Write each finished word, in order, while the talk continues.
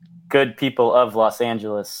good people of Los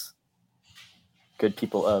Angeles, good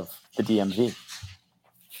people of the DMV.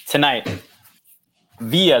 Tonight,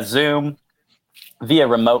 via Zoom, via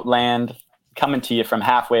remote land, coming to you from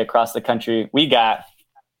halfway across the country, we got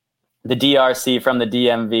the DRC from the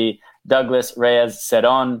DMV. Douglas Reyes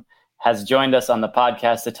Cerón has joined us on the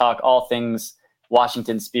podcast to talk all things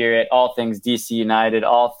Washington Spirit, all things DC United,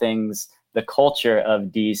 all things the culture of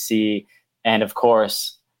DC, and of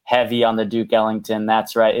course, heavy on the Duke Ellington.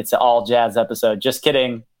 That's right. It's an all jazz episode. Just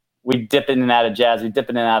kidding. We dip in and out of jazz. We dip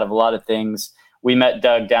in and out of a lot of things. We met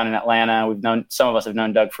Doug down in Atlanta. Some of us have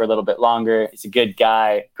known Doug for a little bit longer. He's a good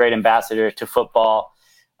guy, great ambassador to football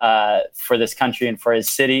for this country and for his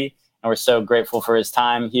city. And we're so grateful for his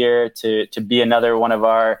time here to be another one of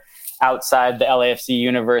our outside the LAFC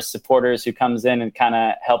universe supporters who comes in and kind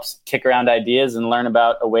of helps kick around ideas and learn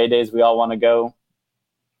about away days we all want to go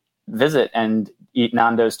visit and eat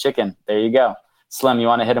Nando's chicken. There you go. Slim, you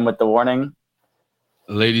want to hit him with the warning?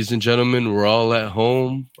 Ladies and gentlemen, we're all at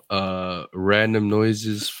home. Random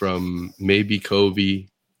noises from maybe Kobe.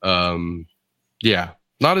 Not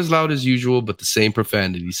as loud as usual, but the same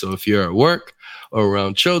profanity. So if you're at work or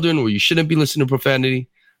around children where you shouldn't be listening to profanity,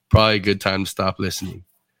 probably a good time to stop listening.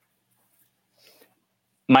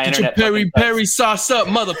 Get your peri sauce up,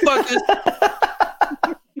 motherfuckers.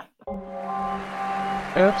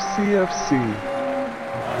 FCFC.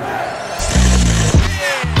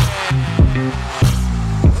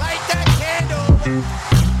 Light that candle.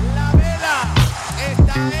 La vela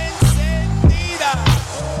está encendida.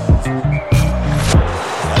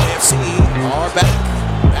 LAFC are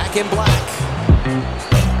back in black.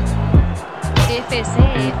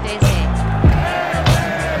 FCFC.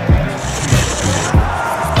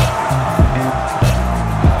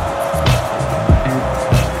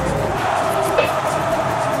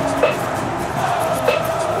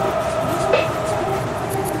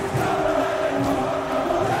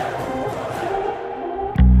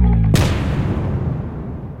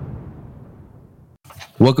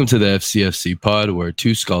 Welcome to the FCFC pod, where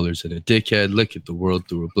two scholars and a dickhead look at the world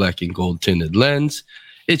through a black and gold tinted lens.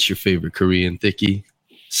 It's your favorite Korean thickie,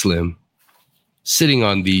 Slim. Sitting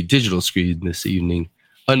on the digital screen this evening,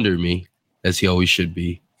 under me, as he always should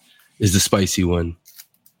be, is the spicy one,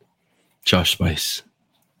 Josh Spice.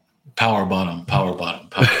 Power bottom.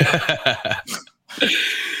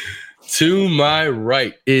 To my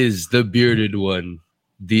right is the bearded one,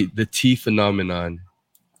 the T phenomenon,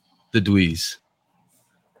 the Dweez.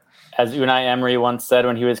 As Unai Emery once said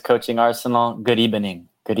when he was coaching Arsenal, good evening,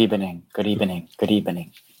 good evening, good evening, good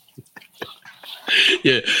evening.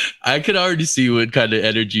 Yeah, I could already see what kind of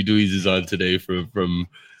energy Dweez is on today from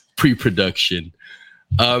pre-production.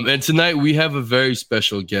 And tonight we have a very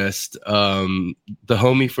special guest, the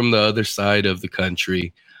homie from the other side of the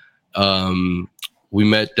country. We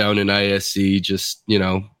met down in ISC, just,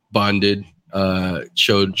 bonded,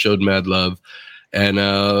 showed mad love. And,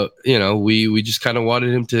 we just kind of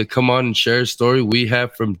wanted him to come on and share a story we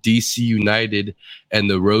have from DC United and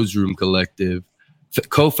the Rose Room Collective,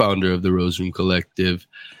 co-founder of the Rose Room Collective,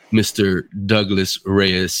 Mr. Douglas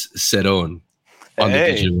Reyes Cerón, on the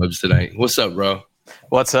Digital Webs tonight. What's up, bro?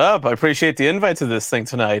 What's up? I appreciate the invite to this thing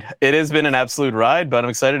tonight. It has been an absolute ride, but I'm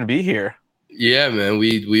excited to be here. Yeah, man,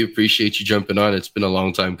 we appreciate you jumping on. It's been a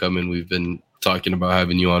long time coming. We've been talking about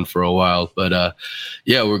having you on for a while, but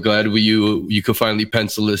we're glad you could finally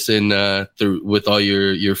pencil us in through with all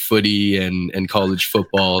your footy and college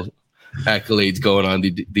football accolades going on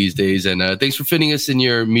these days. And thanks for fitting us in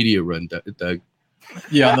your media run, Doug.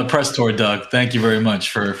 Yeah, on the press tour, Doug. Thank you very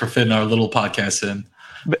much for fitting our little podcast in.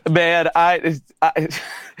 Man, this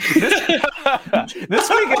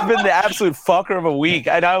week has been the absolute fucker of a week,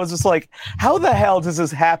 and I was just like, "How the hell does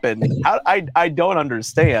this happen? I don't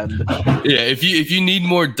understand." Yeah, if you need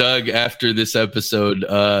more Doug after this episode,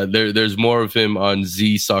 there's more of him on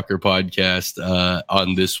Z Soccer Podcast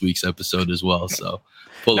on this week's episode as well. So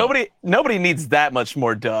nobody needs that much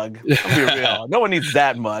more Doug. I'll be real. No one needs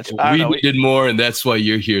that much. We needed more, and that's why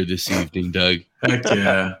you're here this evening, Doug. Heck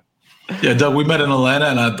yeah. Yeah, Doug, we met in Atlanta,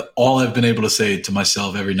 and all I've been able to say to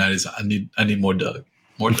myself every night is, I need more Doug.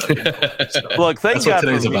 More Doug. So, look, thank God what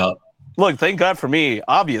today's about. Look, thank God for me,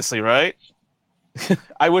 obviously, right?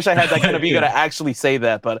 I wish I had that kind of ego to actually say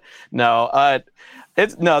that, but no.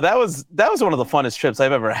 That was one of the funnest trips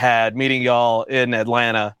I've ever had, meeting y'all in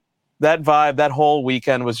Atlanta. That vibe, that whole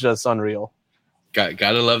weekend was just unreal.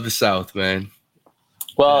 Gotta love the South, man.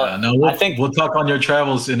 Well, I think we'll talk on your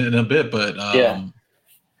travels in a bit, but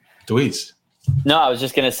Dweez. No, I was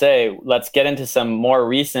just going to say, let's get into some more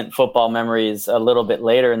recent football memories a little bit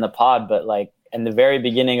later in the pod. But like in the very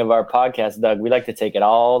beginning of our podcast, Doug, we like to take it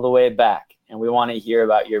all the way back and we want to hear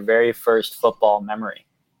about your very first football memory.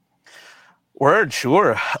 Word,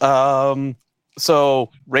 sure. So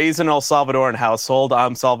raised in El Salvadoran household.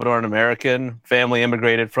 I'm Salvadoran American. Family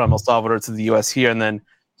immigrated from El Salvador to the U.S. here, and then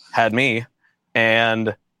had me. And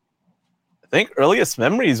I think earliest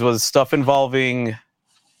memories was stuff involving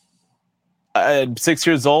 6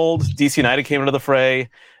 years old. DC United came into the fray.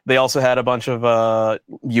 They also had a bunch of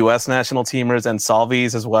U.S. national teamers and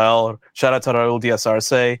Salvies as well. Shout out to Raul Diaz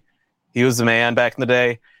Arce. He was the man back in the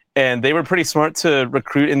day. And they were pretty smart to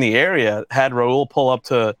recruit in the area. Had Raul pull up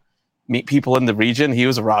to meet people in the region. He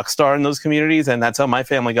was a rock star in those communities, and that's how my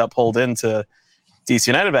family got pulled into DC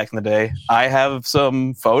United back in the day. I have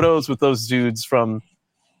some photos with those dudes from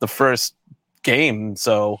the first game.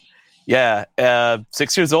 So, yeah,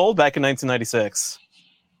 6 years old back in 1996.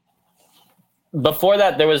 Before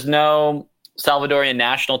that, there was no Salvadorian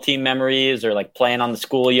national team memories or like playing on the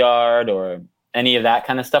schoolyard or any of that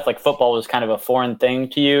kind of stuff. Like football was kind of a foreign thing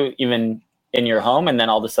to you, even in your home, and then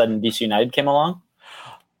all of a sudden DC United came along?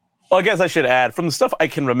 Well, I guess I should add, from the stuff I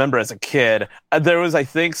can remember as a kid, there was, I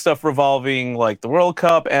think, stuff revolving like the World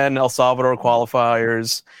Cup and El Salvador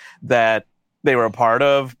qualifiers that they were a part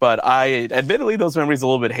of. But admittedly, those memories are a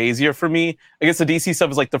little bit hazier for me. I guess the DC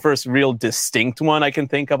stuff is like the first real distinct one I can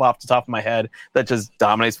think of off the top of my head that just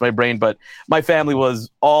dominates my brain. But my family was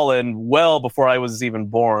all in well before I was even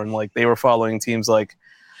born. Like they were following teams like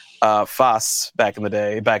FAS back in the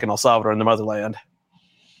day, back in El Salvador in the motherland.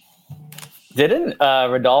 Didn't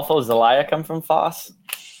Rodolfo Zelaya come from FAS?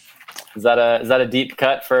 Is that a deep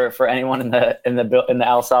cut for anyone in the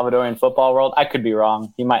El Salvadorian football world? I could be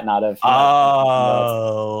wrong. He might not have.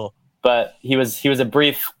 But he was a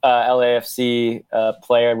brief LAFC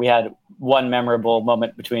player. We had one memorable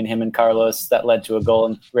moment between him and Carlos that led to a goal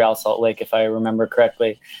in Real Salt Lake, if I remember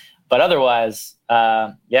correctly. But otherwise,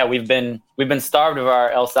 we've been starved of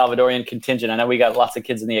our El Salvadorian contingent. I know we got lots of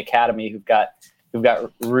kids in the academy who've got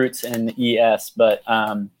roots in ES, but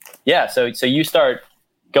so you start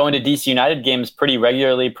going to DC United games pretty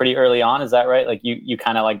regularly, pretty early on. Is that right? Like you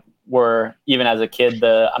kind of like were, even as a kid,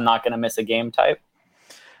 I'm not going to miss a game type.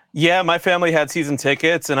 Yeah, my family had season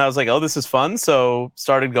tickets, and I was like, oh, this is fun. So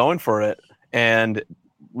started going for it, and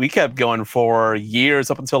we kept going for years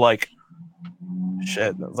up until like,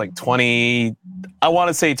 it was like 20. I want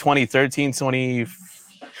to say 2013, 20.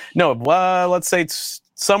 No, let's say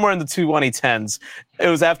somewhere in the 2010s. It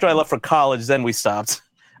was after I left for college. Then we stopped.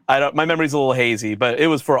 My memory's a little hazy, but it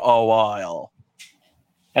was for a while.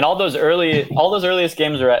 And all those earliest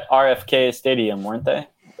games were at RFK Stadium, weren't they?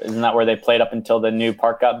 Isn't that where they played up until the new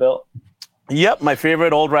park got built? Yep, my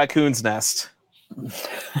favorite old raccoon's nest.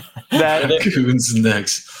 Raccoon's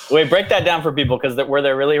nest. Wait, break that down for people, because were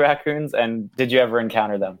there really raccoons, and did you ever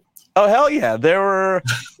encounter them? Oh, hell yeah. There were.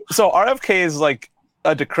 So RFK is like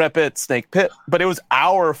a decrepit snake pit, but it was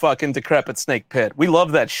our fucking decrepit snake pit. We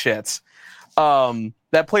love that shit.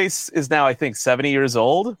 That place is now, I think, 70 years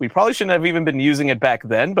old. We probably shouldn't have even been using it back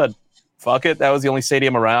then, but fuck it. That was the only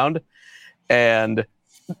stadium around. And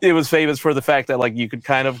it was famous for the fact that like you could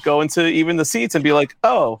kind of go into even the seats and be like,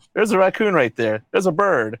 oh, there's a raccoon right there. There's a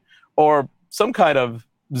bird or some kind of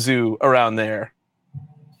zoo around there.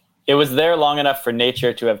 It was there long enough for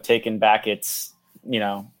nature to have taken back its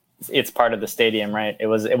part of the stadium, right? It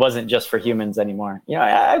wasn't just for humans anymore.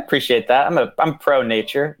 I appreciate that. I'm pro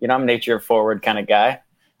nature. I'm a nature forward kind of guy.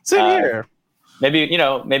 Same here.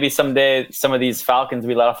 Maybe someday some of these falcons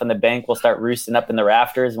we let off in the bank will start roosting up in the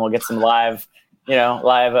rafters, and we'll get some live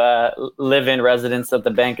live-in residents at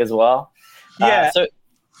the bank as well. Yeah.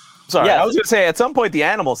 I was going to say, at some point, the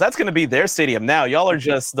animals, that's going to be their stadium now. Y'all are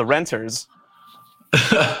just the renters.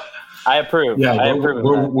 I approve. Yeah,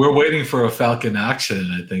 we're waiting for a Falcon action.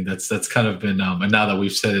 I think that's kind of been, and now that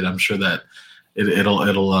we've said it, I'm sure that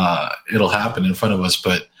it'll happen in front of us.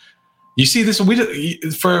 But you see this,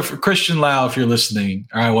 for Christian Lau, if you're listening,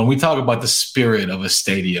 all right, when we talk about the spirit of a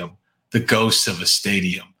stadium, the ghost of a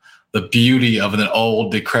stadium, the beauty of an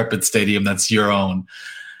old decrepit stadium that's your own.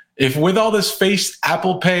 If with all this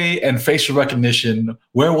Apple Pay and facial recognition,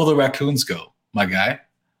 where will the raccoons go, my guy?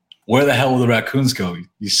 Where the hell will the raccoons go?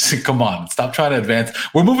 Come on, stop trying to advance.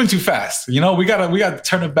 We're moving too fast. We gotta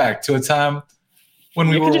turn it back to a time when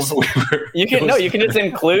you can just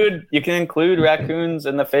include raccoons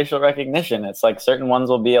in the facial recognition. It's like certain ones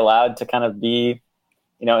will be allowed to kind of be,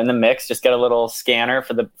 in the mix. Just get a little scanner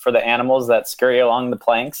for the animals that scurry along the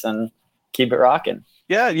planks and keep it rocking.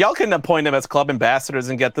 Yeah, y'all can appoint them as club ambassadors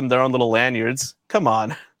and get them their own little lanyards. Come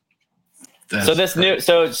on.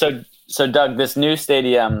 So Doug, this new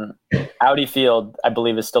stadium, Audi Field, I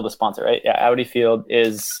believe is still the sponsor, right? Yeah, Audi Field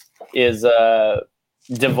is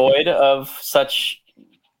devoid of such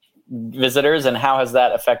visitors, and how has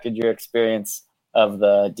that affected your experience of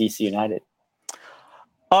the DC United?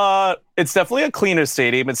 It's definitely a cleaner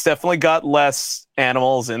stadium. It's definitely got less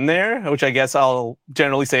animals in there, which I guess I'll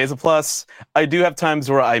generally say is a plus. I do have times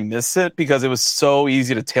where I miss it because it was so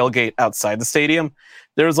easy to tailgate outside the stadium.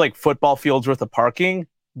 There's like football fields worth of parking.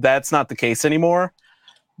 That's not the case anymore,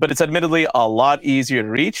 but it's admittedly a lot easier to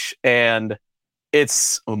reach, and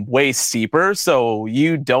it's way steeper, so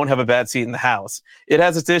you don't have a bad seat in the house. It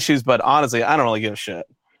has its issues, but honestly, I don't really give a shit.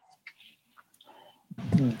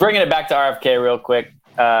 Bringing it back to RFK real quick,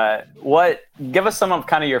 give us some of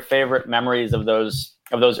kind of your favorite memories of those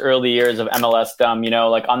early years of MLS Dumb.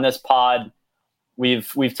 Like on this pod,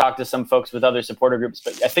 we've talked to some folks with other supporter groups,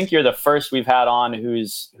 but I think you're the first we've had on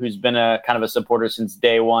who's been a kind of a supporter since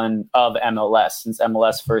day one of MLS, since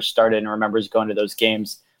MLS first started, and remembers going to those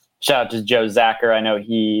games. Shout out to Joe Zacher. I know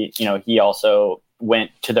he also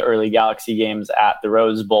went to the early Galaxy games at the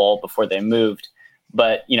Rose Bowl before they moved,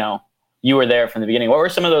 but you were there from the beginning. What were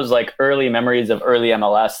some of those like early memories of early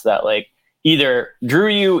MLS that like either drew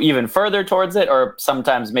you even further towards it or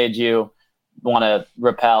sometimes made you want to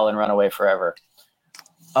repel and run away forever?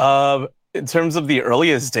 In terms of the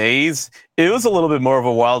earliest days, it was a little bit more of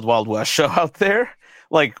a Wild Wild West show out there.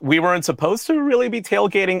 Like we weren't supposed to really be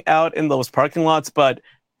tailgating out in those parking lots, but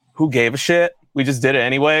who gave a shit? We just did it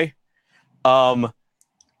anyway. A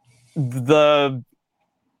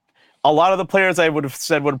lot of the players I would have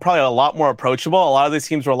said were probably a lot more approachable. A lot of these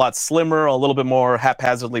teams were a lot slimmer, a little bit more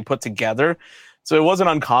haphazardly put together. So it wasn't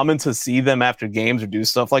uncommon to see them after games or do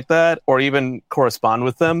stuff like that, or even correspond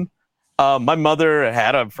with them. My mother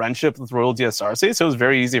had a friendship with Royal DSRC, so it was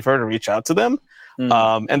very easy for her to reach out to them.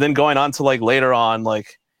 And then going on to like later on,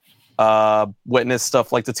 like witness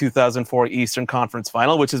stuff like the 2004 Eastern Conference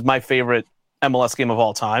Final, which is my favorite MLS game of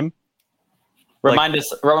all time. Remind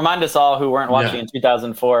us all who weren't watching in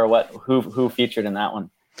 2004 who featured in that one.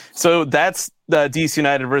 So that's the DC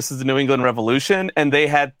United versus the New England Revolution, and they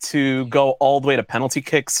had to go all the way to penalty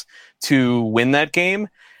kicks to win that game.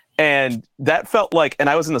 And that felt like, and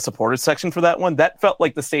I was in the supporters section for that one, that felt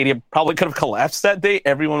like the stadium probably could have collapsed that day.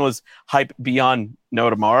 Everyone was hyped beyond no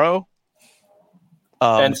tomorrow.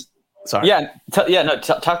 Sorry.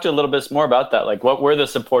 Talk to a little bit more about that. Like, what were the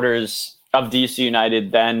supporters of DC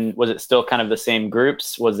United then? Was it still kind of the same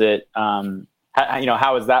groups? Was it, how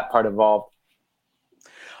was that part evolved?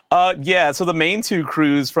 So the main two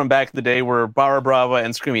crews from back in the day were Barra Brava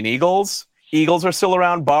and Screaming Eagles. Eagles are still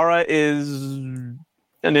around. Barra is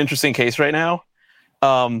an interesting case right now.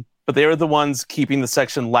 But they were the ones keeping the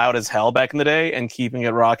section loud as hell back in the day and keeping it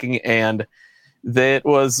rocking. And that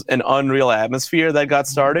was an unreal atmosphere that got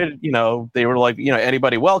started. They were like,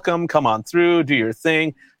 anybody welcome, come on through, do your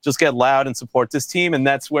thing, just get loud and support this team. And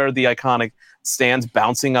that's where the iconic stands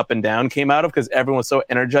bouncing up and down came out of, because everyone was so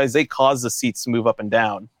energized. They caused the seats to move up and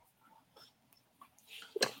down.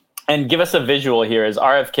 And give us a visual here. Is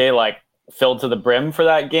RFK like filled to the brim for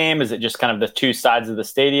that game? Is it just kind of the two sides of the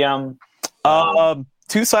stadium?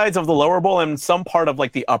 Two sides of the lower bowl and some part of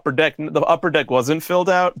like the upper deck. The upper deck wasn't filled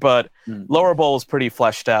out, but lower bowl was pretty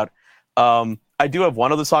fleshed out. I do have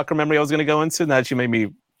one other soccer memory I was going to go into, and that actually made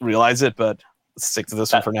me realize it, but let's stick to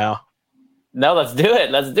this one for now. No, let's do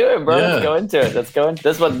it. Let's do it, bro. Yeah. Let's go into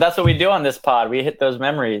it. That's what we do on this pod. We hit those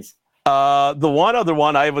memories. The one other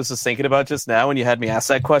one I was just thinking about just now when you had me ask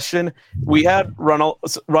that question, we had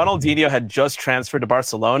Ronaldinho had just transferred to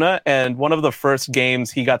Barcelona, and one of the first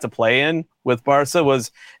games he got to play in with Barca was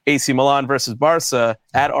AC Milan versus Barca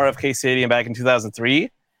at RFK Stadium back in 2003.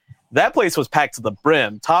 That place was packed to the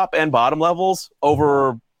brim, top and bottom levels,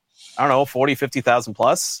 over, 40, 50,000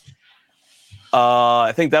 plus.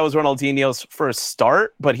 I think that was Ronaldinho's first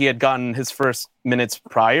start, but he had gotten his first minutes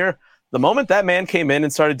prior. The moment that man came in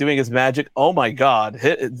and started doing his magic, oh my God,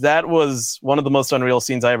 that was one of the most unreal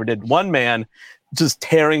scenes I ever did. One man just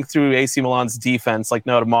tearing through AC Milan's defense like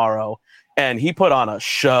no tomorrow, and he put on a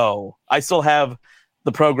show. I still have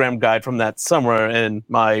the program guide from that somewhere in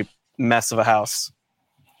my mess of a house.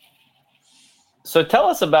 So tell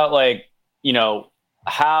us about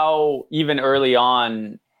how even early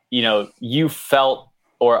on, you felt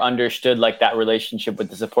or understood like that relationship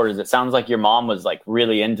with the supporters. It sounds like your mom was like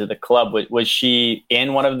really into the club. Was she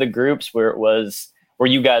in one of the groups were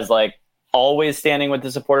you guys like always standing with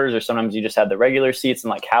the supporters, or sometimes you just had the regular seats?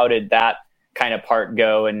 And like, how did that kind of part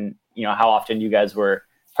go? And, how often you guys were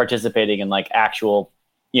participating in like actual,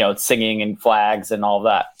 singing and flags and all of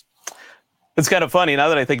that? It's kind of funny now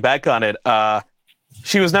that I think back on it.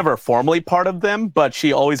 She was never formally part of them, but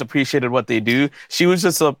she always appreciated what they do. She was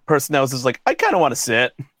just a person that was just like, I kind of want to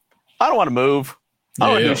sit. I don't want to move. I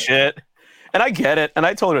don't want to do shit. And I get it, and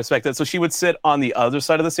I totally respect it. So she would sit on the other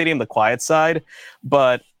side of the stadium, the quiet side,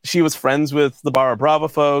 but she was friends with the Barra Brava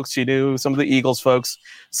folks. She knew some of the Eagles folks.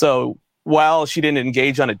 So while she didn't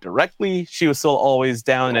engage on it directly, she was still always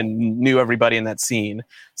down and knew everybody in that scene.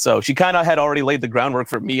 So she kind of had already laid the groundwork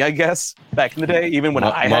for me, I guess, back in the day, even when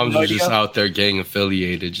I had Moms no was idea. just out there gang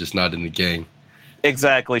affiliated, just not in the gang.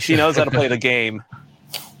 Exactly. She knows how to play the game.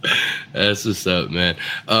 That's what's up, man.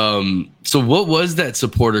 So what was that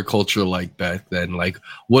supporter culture like back then? Like,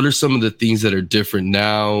 what are some of the things that are different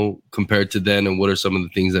now compared to then, and what are some of the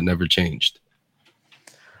things that never changed?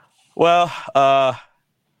 Well,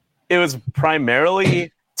 it was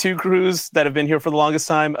primarily two crews that have been here for the longest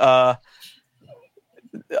time. I'm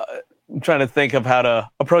trying to think of how to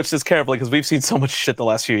approach this carefully because we've seen so much shit the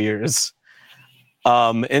last few years.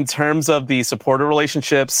 In terms of the supporter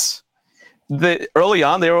relationships, early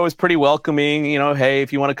on, they were always pretty welcoming. You know, hey,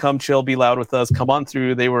 if you want to come chill, be loud with us, come on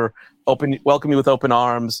through. They were welcome you with open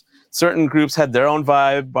arms. Certain groups had their own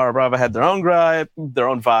vibe. Barra Brava had their own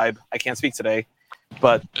vibe. I can't speak today.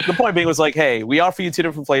 But the point being was like, hey, we offer you two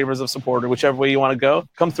different flavors of supporter. Whichever way you want to go,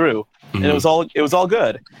 come through. Mm-hmm. And it was all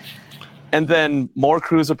good. And then more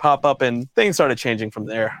crews would pop up and things started changing from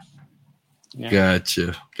there. Yeah.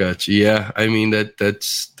 Gotcha. Yeah, I mean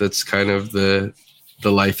that's kind of the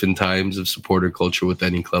life and times of supporter culture with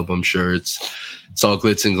any club. I'm sure it's all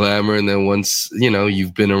glitz and glamour, and then once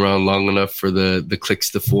you've been around long enough for the cliques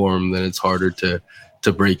to form, then it's harder to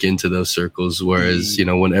break into those circles. Whereas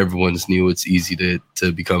when everyone's new, it's easy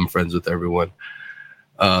to become friends with everyone.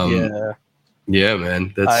 Yeah,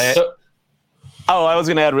 man. I was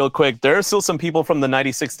gonna add real quick. There are still some people from the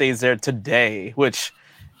 '96 days there today, which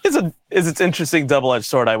is its interesting double-edged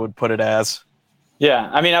sword. I would put it as. Yeah,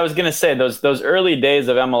 I mean, I was gonna say those early days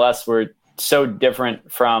of MLS were so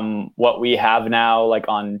different from what we have now, like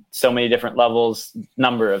on so many different levels,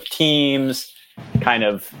 number of teams, kind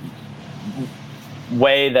of the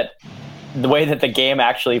way that the game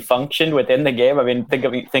actually functioned within the game. I mean,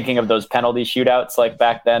 thinking of those penalty shootouts like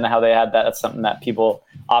back then, how they had that. That's something that people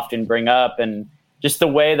often bring up, and just the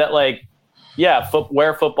way that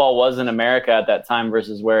where football was in America at that time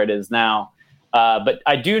versus where it is now. But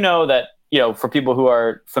I do know that, for people who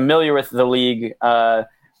are familiar with the league,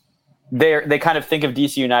 they kind of think of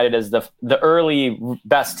DC United as the early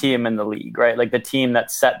best team in the league, right? Like the team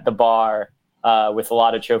that set the bar with a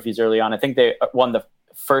lot of trophies early on. I think they won the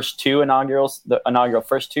inaugural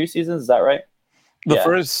first two seasons. Is that right? The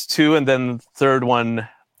first two, and then the third one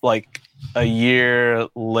like a year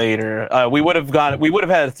later. We would have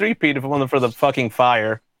had a three-peat if it wasn't for the fucking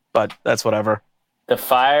Fire, but that's whatever. The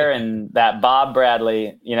Fire and that Bob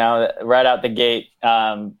Bradley, right out the gate.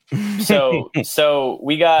 So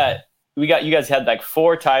we got you guys had like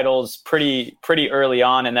 4 titles pretty early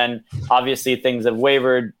on, and then obviously things have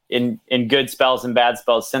wavered in good spells and bad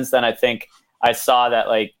spells since then. I think I saw that,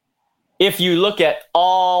 like, if you look at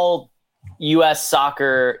all U.S.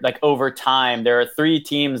 soccer, like over time, there are 3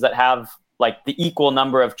 teams that have like the equal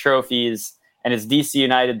number of trophies, and it's DC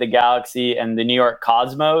United, the Galaxy, and the New York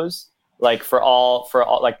Cosmos. Like for all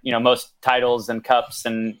like, most titles and cups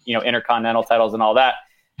and, intercontinental titles and all that.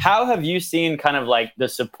 How have you seen kind of like the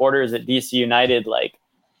supporters at DC United, like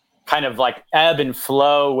kind of like ebb and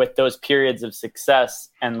flow with those periods of success?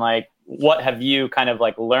 And like, what have you kind of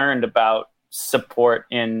like learned about support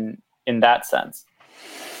in that sense?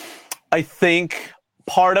 I think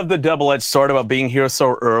part of the double-edged sword about being here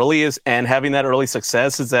so early and having that early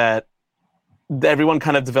success is that everyone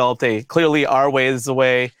kind of developed clearly our way is the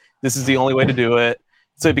way. This is the only way to do it.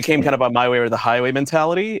 So it became kind of a my way or the highway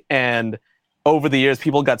mentality. And over the years,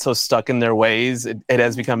 people got so stuck in their ways, it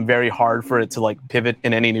has become very hard for it to like pivot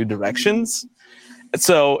in any new directions.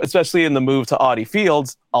 So especially in the move to Audi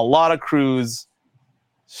Fields, a lot of crews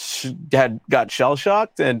got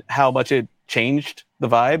shell-shocked and how much it changed the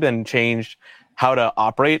vibe and changed how to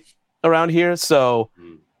operate around here. So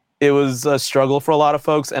it was a struggle for a lot of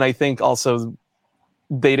folks. And I think also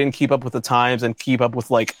they didn't keep up with the times and keep up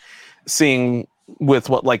with like seeing with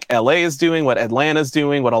what like LA is doing, what Atlanta's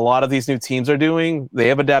doing, what a lot of these new teams are doing. They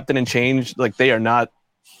have adapted and changed. Like they're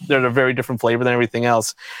a very different flavor than everything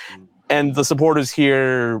else. And the supporters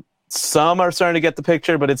here, some are starting to get the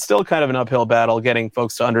picture, but it's still kind of an uphill battle getting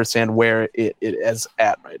folks to understand where it is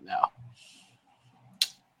at right now.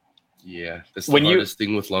 Yeah, that's the hardest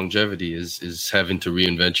thing with longevity is having to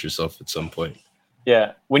reinvent yourself at some point.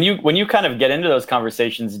 Yeah. When you kind of get into those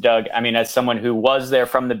conversations, Doug, I mean, as someone who was there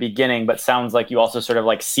from the beginning, but sounds like you also sort of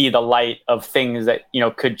like see the light of things that,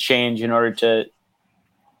 could change in order to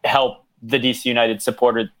help the DC United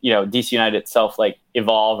supporter, DC United itself, like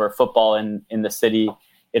evolve, or football in the city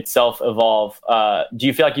itself evolve. Do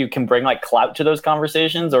you feel like you can bring like clout to those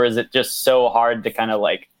conversations, or is it just so hard to kind of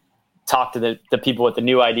like talk to the people with the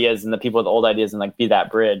new ideas and the people with the old ideas and like be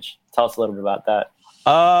that bridge? Tell us a little bit about that.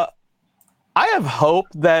 I have hope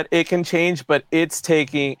that it can change, but it's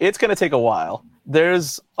going to take a while.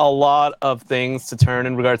 There's a lot of things to turn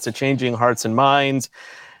in regards to changing hearts and minds,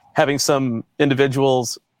 having some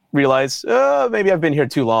individuals realize, maybe I've been here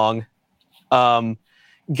too long,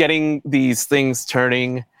 getting these things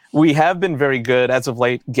turning. We have been very good as of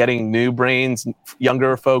late getting new brains,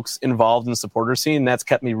 younger folks involved in the supporter scene. That's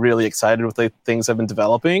kept me really excited with the things I've been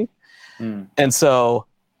developing. And so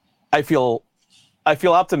I feel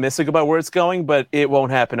optimistic about where it's going, but it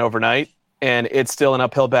won't happen overnight. And it's still an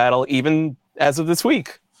uphill battle, even as of this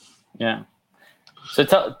week. Yeah. So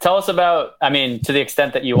tell us about, I mean, to the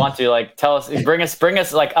extent that you want to, like, bring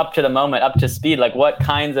us like up to the moment, up to speed. Like, what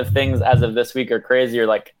kinds of things as of this week are crazy, or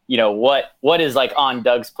like, you know, what is like on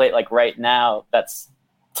Doug's plate like right now? That's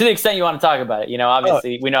to the extent you want to talk about it. You know,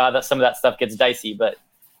 obviously we know how that some of that stuff gets dicey, but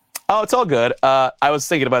it's all good. I was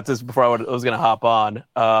thinking about this before I was going to hop on.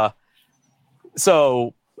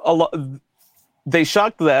 So they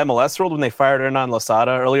shocked the MLS world when they fired Hernan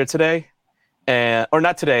Losada earlier today,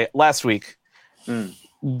 last week.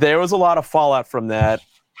 There was a lot of fallout from that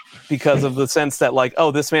because of the sense that like,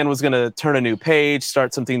 oh, this man was going to turn a new page,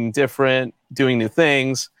 start something different, doing new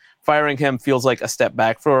things. Firing him feels like a step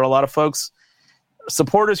back for a lot of folks.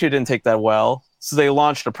 Supporters here didn't take that well, so they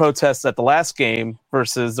launched a protest at the last game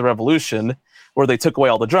versus the Revolution, where they took away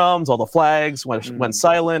all the drums, all the flags, went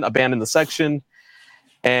silent, abandoned the section.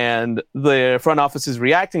 And the front office is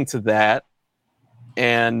reacting to that.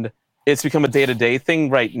 And it's become a day-to-day thing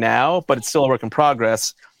right now, but it's still a work in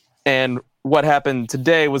progress. And what happened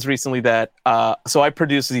today was recently that, so I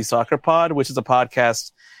produce the Soccer Pod, which is a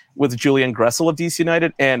podcast with Julian Gressel of DC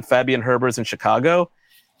United and Fabian Herbers in Chicago.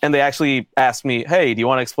 And they actually asked me, hey, do you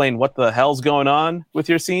want to explain what the hell's going on with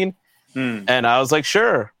your scene? And I was like,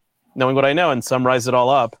 sure, knowing what I know, and summarize it all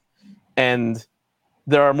up. And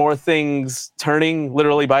there are more things turning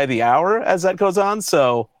literally by the hour as that goes on.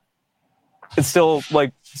 So it's still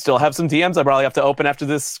have some DMs I probably have to open after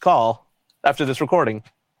this call, after this recording.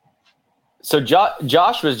 So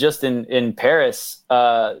Josh was just in Paris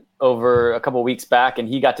over a couple of weeks back, and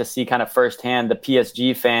he got to see kind of firsthand the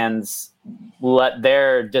PSG fans let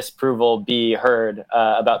their disapproval be heard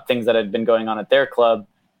about things that had been going on at their club.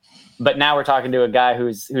 But now we're talking to a guy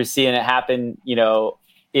who's seeing it happen, you know,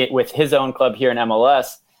 with his own club here in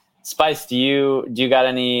MLS. Spice, do you got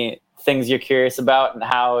any things you're curious about and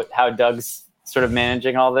how Doug's sort of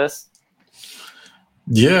managing all this?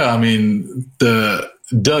 Yeah, I mean,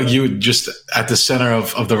 Doug, you just at the center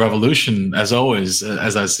of the revolution as always,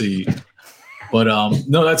 as I see. But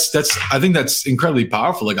no, that's I think that's incredibly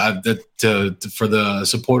powerful. Like for the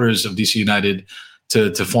supporters of DC United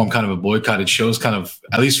to form kind of a boycott, it shows kind of,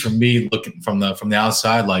 at least for me looking from the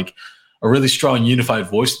outside, like a really strong unified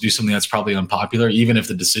voice to do something that's probably unpopular, even if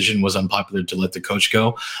the decision was unpopular to let the coach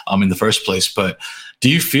go in the first place. But do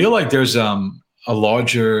you feel like there's a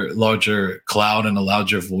larger cloud and a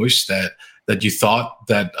larger voice that you thought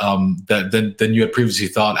that than you had previously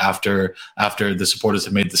thought after the supporters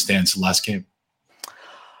had made the stance the last game?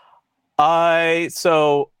 Are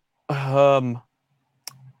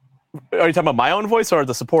you talking about my own voice or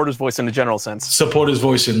the supporters' voice in a general sense? Supporters'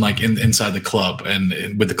 voice in like inside the club and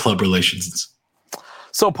with the club relations.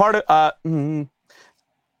 So part of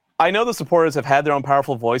I know the supporters have had their own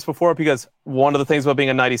powerful voice before, because one of the things about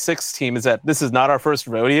being a 96 team is that this is not our first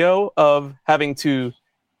rodeo of having to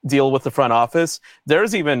deal with the front office.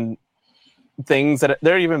 There's even there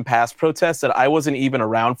are even past protests that I wasn't even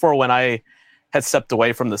around for when I had stepped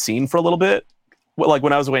away from the scene for a little bit. Like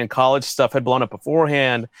when I was away in college, stuff had blown up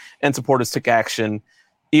beforehand and supporters took action.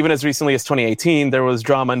 Even as recently as 2018, there was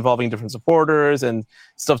drama involving different supporters and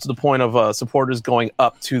stuff to the point of supporters going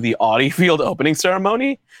up to the Audi Field opening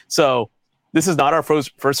ceremony. So this is not our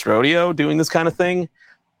first rodeo doing this kind of thing.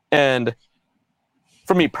 And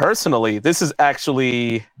for me personally, this is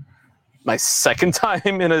actually my second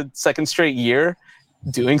time in a second straight year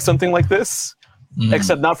doing something like this.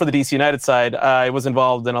 Except not for the DC United side. I was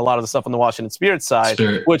involved in a lot of the stuff on the Washington Spirit side,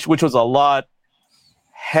 which was a lot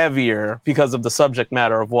heavier because of the subject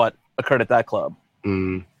matter of what occurred at that club.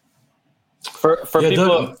 For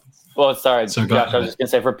people, well, sorry, Josh, I was just gonna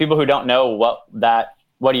say, for people who don't know what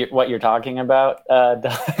you're talking about,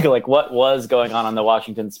 like what was going on the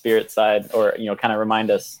Washington Spirit side, or kind of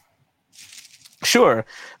remind us. Sure.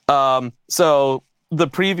 So at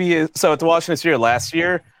the Washington Spirit last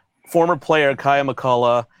year, former player Kaya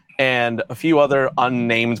McCullough and a few other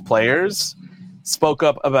unnamed players spoke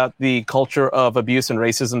up about the culture of abuse and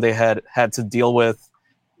racism they had to deal with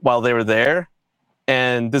while they were there.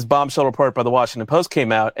 And this bombshell report by the Washington Post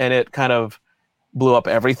came out, and it kind of blew up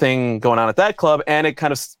everything going on at that club, and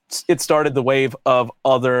it started the wave of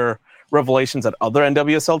other revelations at other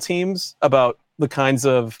NWSL teams about the kinds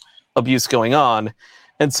of abuse going on.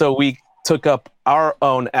 And so we took up our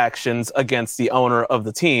own actions against the owner of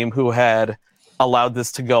the team who had allowed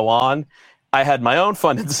this to go on. I had my own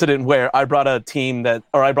fun incident where I brought a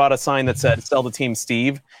sign that said "Sell the team,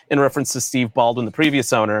 Steve," in reference to Steve Baldwin, the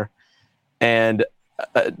previous owner. And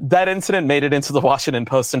that incident made it into the Washington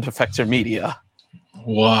Post and Defector Media.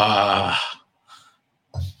 Wow.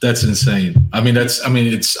 That's insane.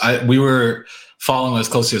 We were following as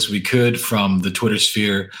closely as we could from the Twitter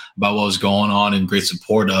sphere about what was going on, in great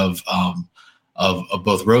support of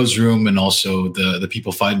both Rose Room and also the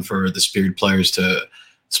people fighting for the Spirit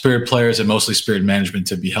players and mostly Spirit management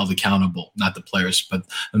to be held accountable, not the players, but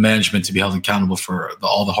the management to be held accountable for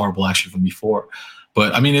all the horrible action from before.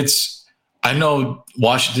 But I know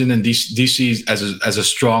Washington and DC as a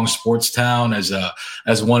strong sports town,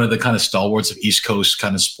 as one of the kind of stalwarts of East Coast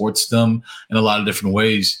kind of sportsdom in a lot of different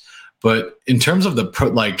ways. But in terms of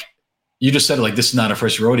you just said, like, this is not a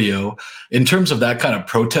first rodeo. In terms of that kind of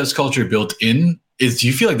protest culture built in, do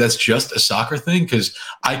you feel like that's just a soccer thing? Because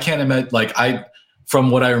I can't imagine, from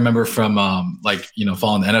what I remember from following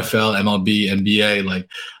the NFL, MLB, NBA,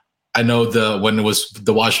 I know when it was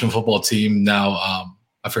the Washington football team, now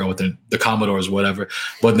I forgot what the Commodores, whatever,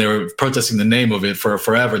 when they were protesting the name of it for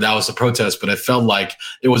forever, that was a protest. But I felt like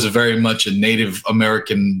it was very much a Native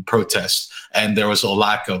American protest, and there was a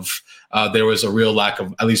real lack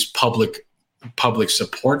of at least public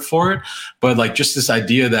support for it. But just this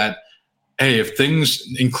idea that, hey, if things,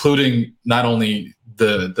 including not only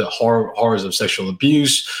the horrors of sexual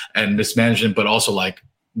abuse and mismanagement, but also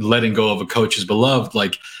letting go of a coach who's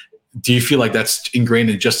beloved, do you feel like that's ingrained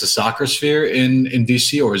in just the soccer sphere in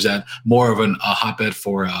DC, or is that more of a hotbed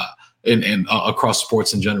for across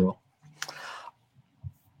sports in general?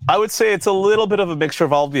 I would say it's a little bit of a mixture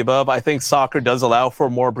of all of the above. I think soccer does allow for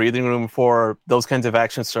more breathing room for those kinds of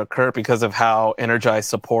actions to occur because of how energized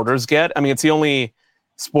supporters get. It's the only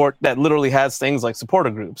sport that literally has things like supporter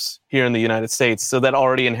groups here in the United States. So that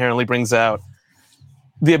already inherently brings out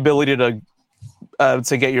the ability to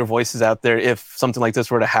get your voices out there if something like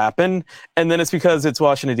this were to happen. And then it's because it's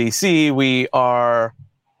Washington, D.C., we are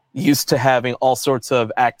used to having all sorts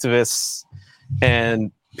of activists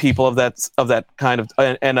and people of that kind of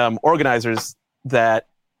and organizers that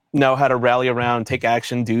know how to rally around, take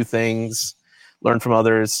action, do things, learn from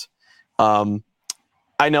others.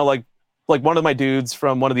 I know like one of my dudes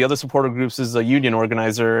from one of the other supporter groups is a union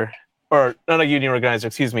organizer, or not a union organizer,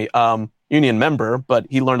 excuse me, union member, but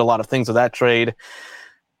he learned a lot of things of that trade.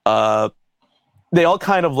 They all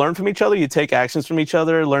kind of learn from each other. You take actions from each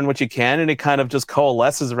other, learn what you can, and it kind of just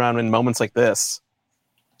coalesces around in moments like this.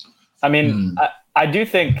 I do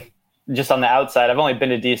think, just on the outside, I've only been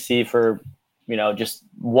to DC for, just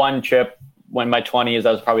one trip. When my 20s,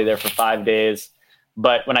 I was probably there for 5 days.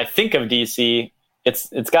 But when I think of DC,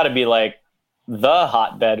 it's got to be the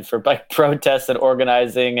hotbed for protests and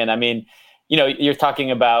organizing. And you're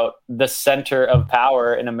talking about the center of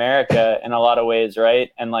power in America in a lot of ways,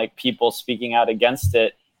 right? And people speaking out against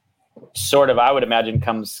it, sort of, I would imagine,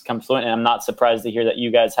 comes fluent. And I'm not surprised to hear that you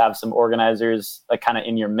guys have some organizers kind of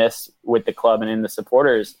in your midst with the club and in the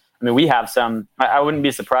supporters. We have some. I wouldn't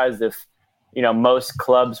be surprised if most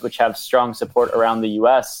clubs which have strong support around the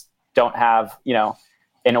U.S. don't have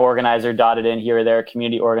an organizer dotted in here or there, a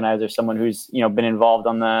community organizer, someone who's been involved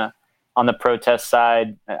on the protest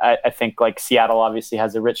side. I think Seattle obviously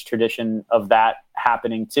has a rich tradition of that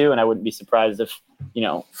happening too, and I wouldn't be surprised if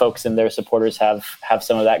folks and their supporters have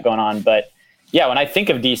some of that going on. But yeah, when I think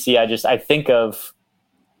of DC, I think of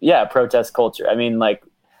protest culture.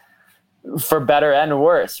 For better and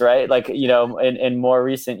worse, right? In more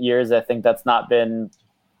recent years, I think that's not been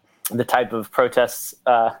the type of protests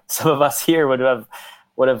some of us here would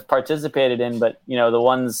have participated in. But the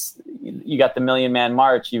ones, you got the Million Man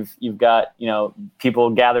March, you've got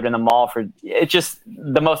people gathered in the mall for, it's just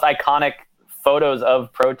the most iconic photos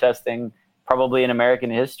of protesting probably in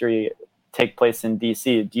American history take place in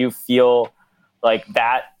DC. Do you feel like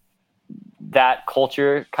that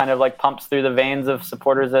culture kind of pumps through the veins of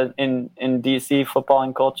supporters in DC football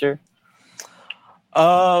and culture?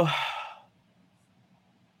 I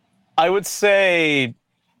would say,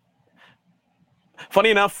 funny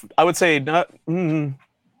enough, I would say not.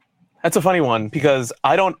 That's a funny one because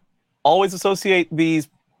I don't always associate these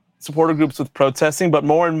supporter groups with protesting, but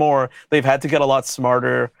more and more they've had to get a lot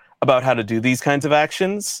smarter about how to do these kinds of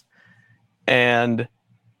actions. And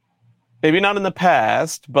maybe not in the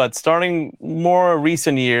past, but starting more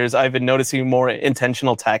recent years, I've been noticing more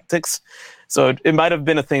intentional tactics. So it might have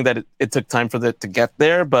been a thing that it took time for it to get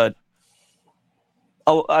there, but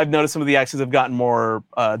I've noticed some of the actions have gotten more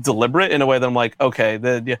deliberate in a way that I'm like,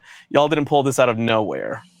 okay, y'all didn't pull this out of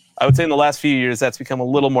nowhere. I would say in the last few years, that's become a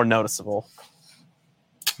little more noticeable.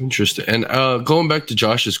 Interesting. And going back to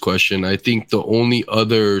Josh's question, I think the only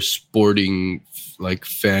other sporting like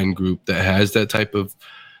fan group that has that type of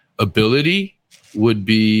ability would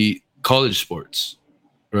be college sports,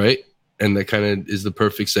 right? And that kind of is the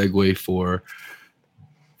perfect segue for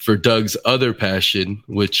Doug's other passion,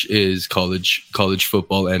 which is college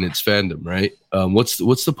football and its fandom, right? What's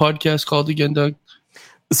the podcast called again, Doug?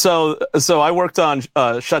 So I worked on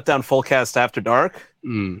Shutdown Fullcast After Dark.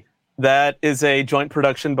 That is a joint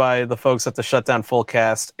production by the folks at the Shutdown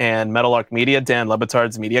Fullcast and Metal Arc Media, Dan Le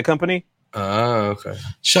Batard's media company. Ah, okay.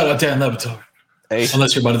 Shout out Dan Le Batard. Hey.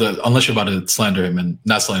 Unless you're about to slander him and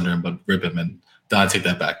not slander him, but rip him, and then I take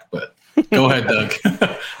that back. But go ahead, Doug.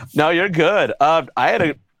 No, you're good. I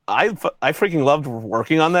freaking loved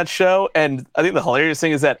working on that show, and I think the hilarious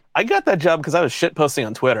thing is that I got that job because I was shit posting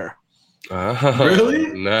on Twitter. Really?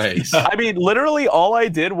 Nice. I mean, literally, all I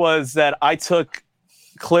did was that I took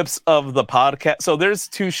clips of the podcast. So there's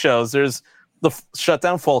two shows. There's the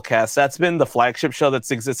Shutdown Fullcast. That's been the flagship show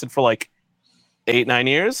that's existed for like 8-9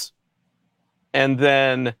 years. And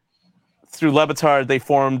then through Le Batard, they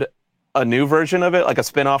formed a new version of it, like a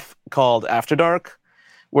spinoff called After Dark,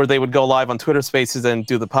 where they would go live on Twitter Spaces and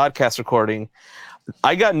do the podcast recording.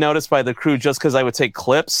 I got noticed by the crew just because I would take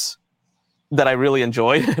clips that I really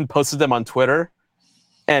enjoyed and posted them on Twitter.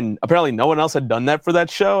 And apparently no one else had done that for that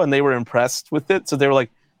show, and they were impressed with it. So they were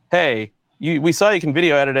like, hey, we saw you can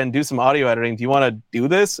video edit and do some audio editing. Do you want to do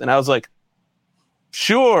this? And I was like,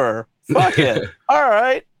 sure, fuck it. All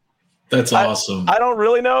right. That's awesome. I don't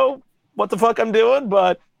really know what the fuck I'm doing,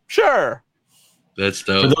 but sure. That's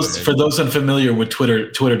dope. For those unfamiliar with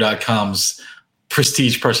Twitter.com's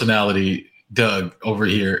prestige personality, Doug over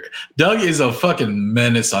here. Doug is a fucking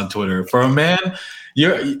menace on Twitter. For a man,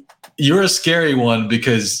 you're a scary one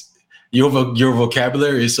because your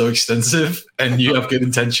vocabulary is so extensive and you have good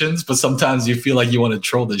intentions, but sometimes you feel like you want to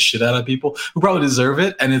troll the shit out of people who probably deserve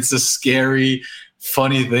it. And it's a scary,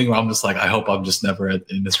 funny thing where I'm just like, I hope I'm just never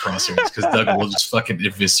in this crossroads because Doug will just fucking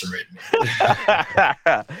eviscerate me.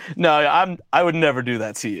 No, I would never do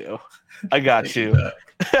that to you. I got you.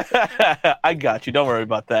 I got you. Don't worry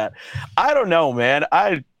about that. I don't know, man.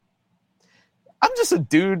 I'm just a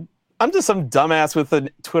dude. I'm just some dumbass with a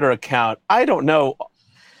Twitter account. I don't know.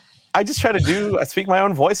 I just try to I speak my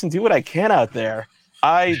own voice and do what I can out there.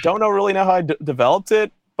 I don't really know how I developed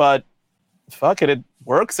it, but fuck it. It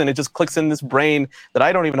works and it just clicks in this brain that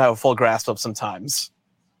I don't even have a full grasp of sometimes.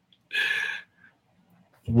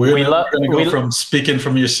 We're going to go from speaking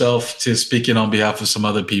from yourself to speaking on behalf of some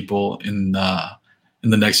other people in the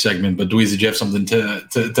next segment. But Dweezy, do you have something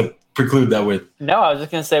to preclude that with? No, I was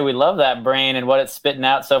just going to say we love that brain and what it's spitting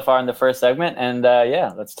out so far in the first segment. And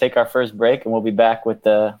yeah, let's take our first break and we'll be back with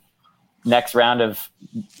the next round of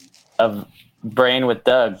Brain with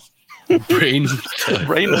Doug. Brain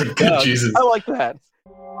with Doug. Jesus. I like that.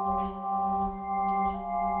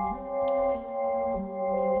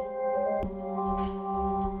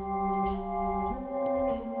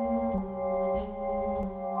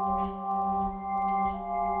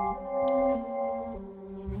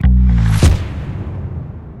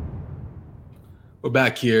 We're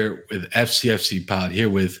back here with FCFC Pod, here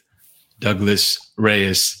with Douglas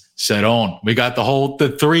Reyes Cerón. We got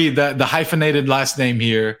the hyphenated last name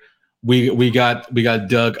here. We got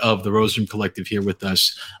Doug of the Rose Room Collective here with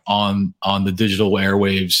us on the digital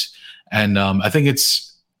airwaves, and I think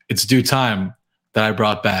it's due time that I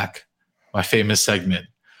brought back my famous segment.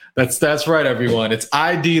 That's right, everyone. It's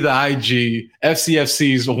ID the IG,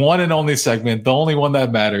 FCFC's one and only segment, the only one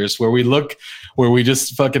that matters, where we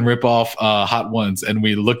just fucking rip off hot ones and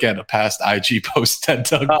we look at a past IG post that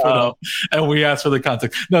Doug put up and we ask for the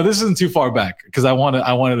context. No, this isn't too far back because I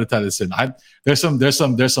wanted to tie this in. There's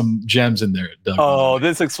some gems in there, Doug. Oh,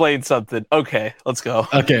 this explains something. Okay, let's go.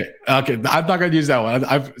 Okay. I'm not gonna use that one.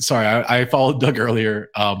 I followed Doug earlier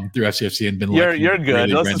through FCFC and been you're good.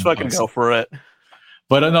 Really let's just fucking go for it.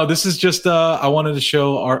 But no, this is just I wanted to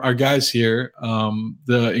show our guys here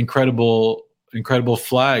the incredible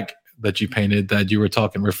flag that you painted that you were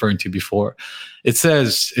referring to before. It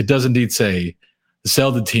does indeed say the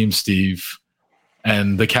Zelda team, Steve,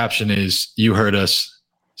 and the caption is "You heard us,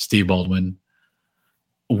 Steve Baldwin."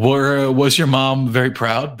 Was your mom very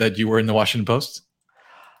proud that you were in the Washington Post?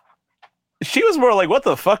 She was more like, "What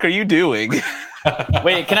the fuck are you doing?"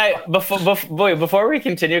 Wait, can I before we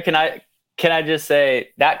continue? Can I just say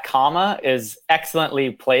that comma is excellently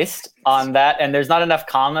placed on that, and there's not enough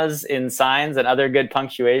commas in signs and other good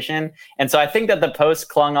punctuation, and so I think that the post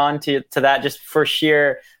clung on to that just for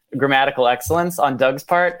sheer grammatical excellence on Doug's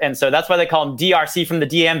part, and so that's why they call him DRC from the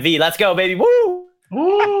DMV. Let's go, baby! Woo!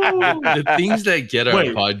 The things that get our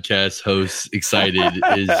Wait. podcast hosts excited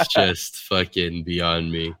is just fucking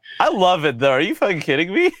beyond me. I love it though. Are you fucking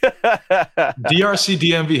kidding me? DRC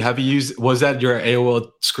DMV. Was that your AOL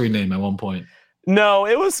screen name at one point? No,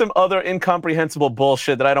 it was some other incomprehensible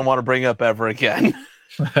bullshit that I don't want to bring up ever again.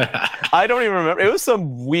 I don't even remember. It was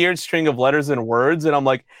some weird string of letters and words, and I'm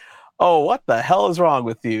like, oh, what the hell is wrong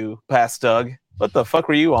with you, Past Doug? What the fuck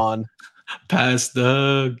were you on? Past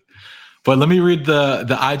Doug. But let me read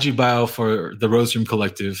the IG bio for the Rose Room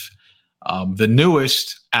Collective. The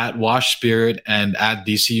newest at Wash Spirit and at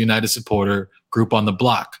DC United supporter group on the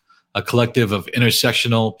block, a collective of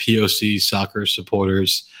intersectional POC soccer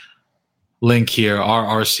supporters. Link here,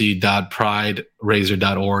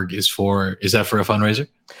 rrc.prideraiser.org is that for a fundraiser?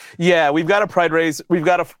 Yeah, we've got a we've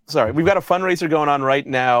got a fundraiser going on right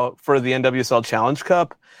now for the NWSL Challenge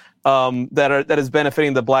Cup that is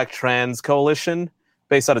benefiting the Black Trans Coalition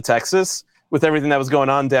based out of Texas. With everything that was going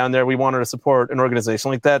on down there, we wanted to support an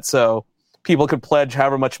organization like that so people could pledge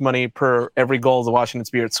however much money per every goal the Washington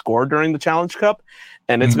Spirit scored during the Challenge Cup,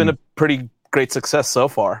 and it's been a pretty great success so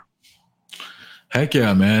far. Heck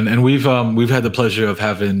yeah, man! And we've had the pleasure of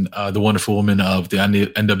having the wonderful woman of the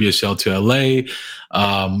NWSL to LA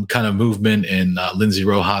kind of movement and Lindsay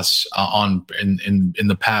Rojas on in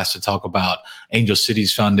the past to talk about Angel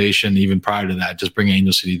City's foundation. Even prior to that, just bringing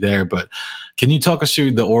Angel City there. But can you talk us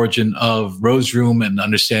through the origin of Rose Room and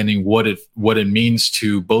understanding what it means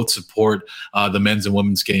to both support the men's and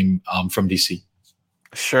women's game from DC?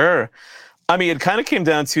 Sure. I mean, it kind of came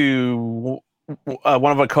down to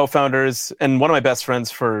one of our co-founders and one of my best friends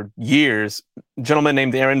for years, a gentleman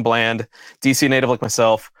named Aaron Bland, DC native like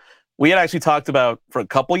myself. We had actually talked about for a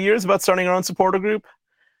couple years about starting our own supporter group,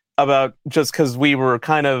 about just because we were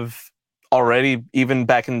kind of already, even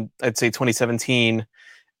back in, I'd say 2017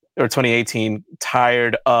 or 2018,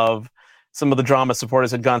 tired of some of the drama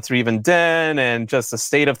supporters had gone through even then, and just the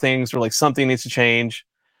state of things were like something needs to change.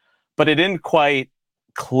 But it didn't quite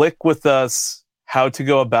click with us how to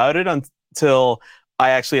go about it until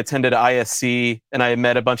I actually attended ISC and I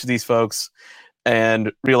met a bunch of these folks and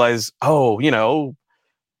realized, and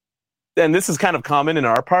this is kind of common in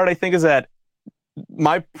our part, I think, is that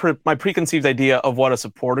my preconceived idea of what a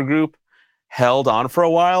supporter group held on for a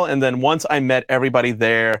while. And then once I met everybody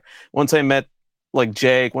there, once I met like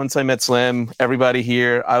Jake, once I met Slim, everybody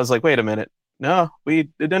here, I was like, wait a minute. No, it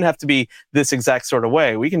didn't have to be this exact sort of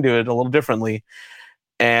way. We can do it a little differently.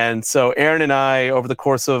 And so Aaron and I, over the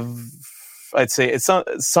course of, I'd say it's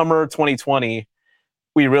summer 2020,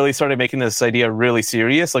 we really started making this idea really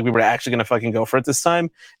serious. Like we were actually going to fucking go for it this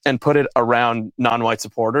time and put it around non-white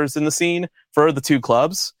supporters in the scene for the two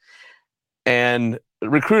clubs, and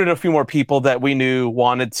recruited a few more people that we knew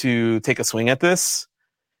wanted to take a swing at this,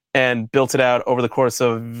 and built it out over the course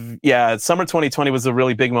of, summer 2020 was a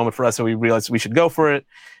really big moment for us. So we realized we should go for it,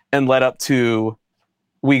 and led up to,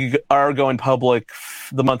 we are going public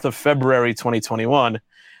the month of February 2021.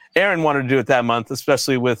 Aaron wanted to do it that month,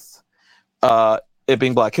 especially with it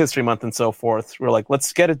being Black History Month and so forth. We're like,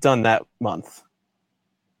 let's get it done that month.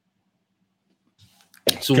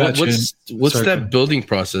 So Gotcha. what's Sorry, that building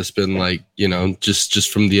process been like?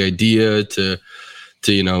 Just from the idea to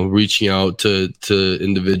reaching out to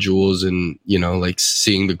individuals and like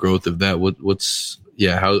seeing the growth of that.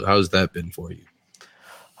 How's that been for you?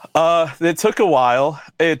 It took a while.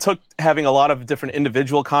 It took having a lot of different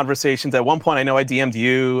individual conversations. At one point, I know I DM'd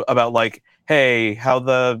you about like, hey, how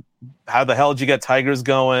the hell did you get Tigers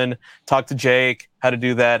going? Talk to Jake, how to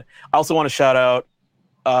do that. I also want to shout out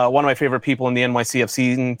one of my favorite people in the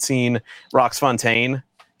NYCFC scene, Rox Fontaine.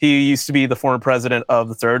 He used to be the former president of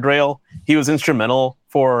the Third Rail. He was instrumental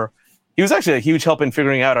he was actually a huge help in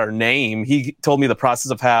figuring out our name. He told me the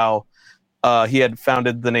process of how he had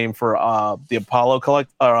founded the name for the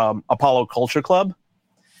Apollo Culture Club.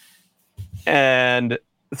 And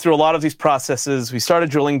through a lot of these processes, we started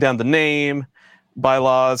drilling down the name,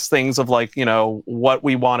 bylaws, things of like, what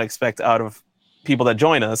we want to expect out of people that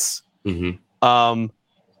join us. Mm-hmm.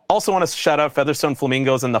 Also want to shout out Featherstone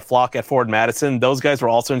Flamingos and the Flock at Ford Madison. Those guys were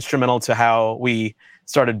also instrumental to how we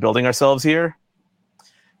started building ourselves here.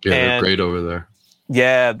 Yeah, they're great over there.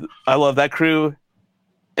 Yeah, I love that crew.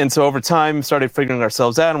 And so over time, started figuring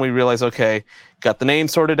ourselves out, and we realized, okay, got the name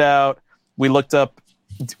sorted out. We looked up,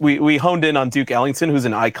 we honed in on Duke Ellington, who's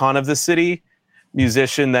an icon of this city.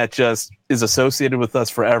 musician that just is associated with us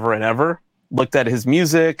forever and ever. Looked at his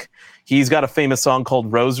music. He's got a famous song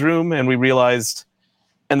called Rose Room, and we realized,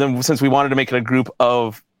 and then since we wanted to make it a group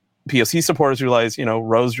of POC supporters, we realized,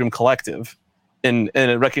 Rose Room Collective, and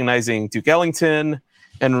recognizing Duke Ellington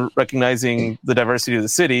and recognizing the diversity of the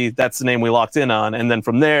city, that's the name we locked in on. And then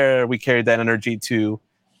from there, we carried that energy to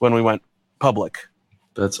when we went public.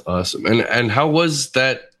 That's awesome. And how was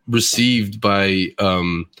that received by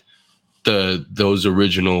those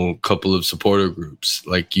original couple of supporter groups,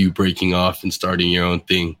 like you breaking off and starting your own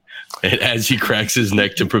thing? And as he cracks his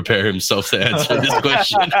neck to prepare himself to answer this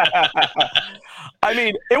question. I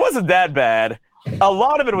mean, it wasn't that bad. A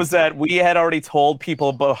lot of it was that we had already told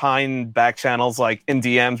people behind back channels, like in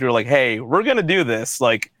DMs, we were like, hey, we're going to do this.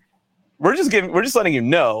 Like, we're just letting you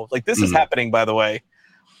know, like, this is happening, by the way.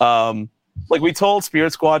 Like, we told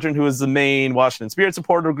Spirit Squadron, who is the main Washington Spirit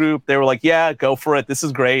supporter group, they were like, yeah, go for it. This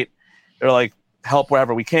is great. They're like, help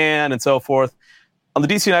wherever we can and so forth. On the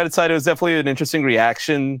DC United side, it was definitely an interesting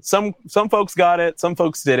reaction. Some folks got it. Some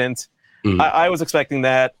folks didn't. I was expecting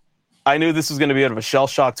that. I knew this was going to be a bit of a shell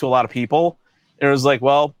shock to a lot of people. And it was like,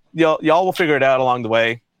 well, y'all will figure it out along the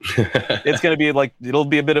way. It's going to be like, it'll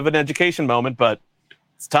be a bit of an education moment, but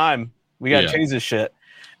it's time. We got to change this shit.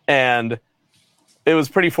 And it was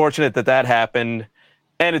pretty fortunate that happened.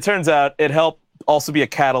 And it turns out it helped also be a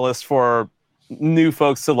catalyst for new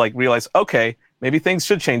folks to like realize, okay, maybe things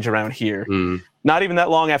should change around here. Not even that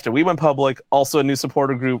long after we went public, also a new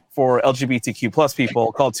supporter group for LGBTQ plus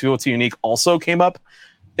people called 202 Unique also came up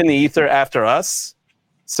in the ether after us.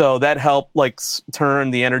 So that helped like turn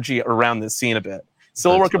the energy around this scene a bit.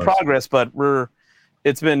 Still a work in progress, but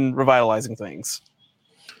it's been revitalizing things.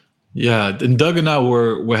 Yeah, and Doug and I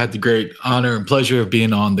we had the great honor and pleasure of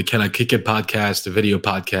being on the Can I Kick It podcast, the video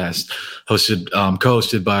podcast,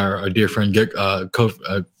 co-hosted by our dear friend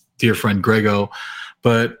dear friend Grego.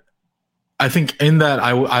 But I think in that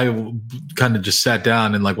I kind of just sat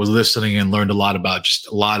down and like was listening and learned a lot about just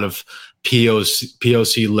a lot of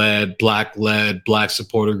POC led, black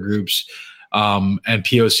supporter groups, and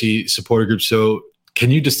POC supporter groups. So can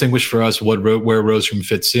you distinguish for us where Rose Room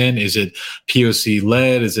fits in? Is it POC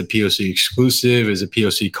led? Is it POC exclusive? Is it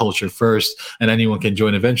POC culture first and anyone can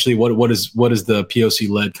join eventually? What does the POC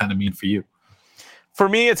led kind of mean for you? For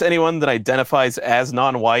me, it's anyone that identifies as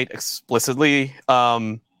non-white explicitly.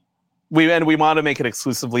 We want to make it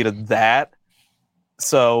exclusively to that.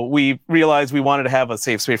 So we realized we wanted to have a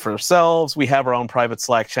safe space for ourselves. We have our own private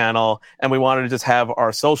Slack channel, and we wanted to just have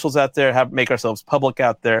our socials out there, make ourselves public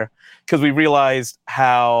out there, because we realized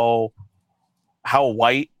how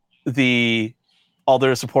white the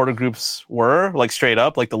other supporter groups were, like straight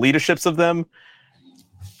up, like the leaderships of them.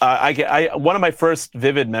 One of my first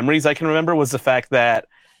vivid memories I can remember was the fact that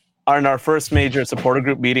in our first major supporter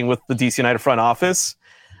group meeting with the DC United front office,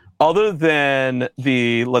 other than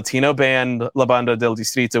the Latino band La Banda del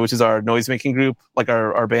Distrito, which is our noise-making group, like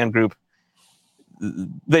our band group,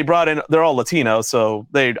 they brought in, they're all Latino, so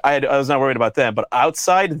I was not worried about them. But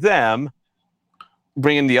outside them,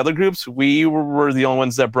 bringing the other groups, we were the only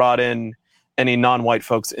ones that brought in any non-white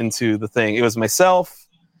folks into the thing. It was myself,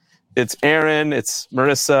 it's Aaron, it's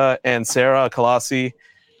Marissa, and Sarah Kalasi,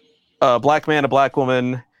 a black man, a black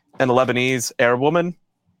woman, and a Lebanese Arab woman.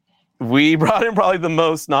 We brought in probably the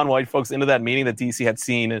most non-white folks into that meeting that DC had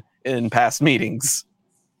seen in past meetings.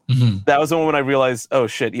 Mm-hmm. That was the moment I realized, oh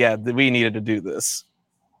shit, yeah, we needed to do this.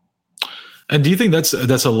 And do you think that's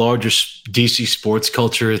a larger DC sports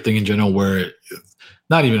culture thing in general, where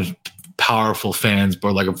not even powerful fans,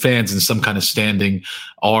 but like fans in some kind of standing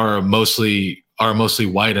are mostly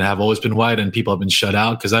white and have always been white, and people have been shut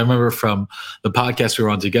out? Because I remember from the podcast we were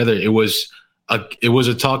on together, it was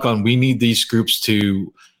a talk on we need these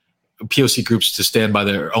POC groups to stand by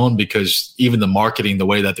their own, because even the marketing, the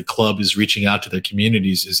way that the club is reaching out to their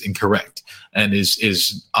communities is incorrect and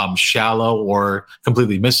is shallow or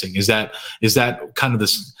completely missing. Is that kind of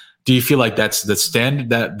this? Do you feel like that's the standard,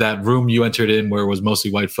 that room you entered in where it was mostly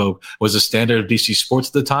white folk was the standard of DC sports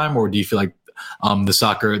at the time, or do you feel like the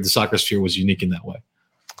soccer sphere was unique in that way?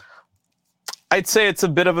 I'd say it's a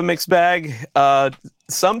bit of a mixed bag.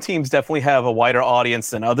 Some teams definitely have a wider audience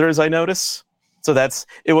than others, I notice. So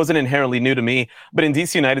it wasn't inherently new to me. But in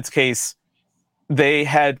DC United's case, they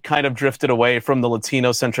had kind of drifted away from the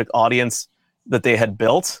Latino-centric audience that they had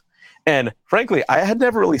built. And frankly, I had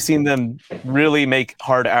never really seen them really make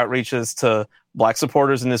hard outreaches to black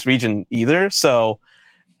supporters in this region either. So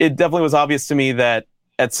it definitely was obvious to me that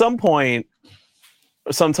at some point,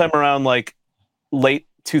 sometime around like late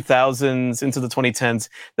 2000s into the 2010s,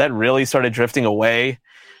 that really started drifting away.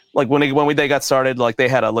 like when they got started, like they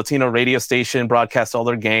had a Latino radio station broadcast all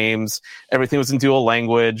their games. Everything was in dual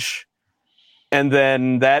language. And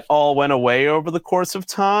then that all went away over the course of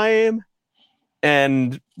time.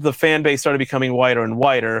 And the fan base started becoming whiter and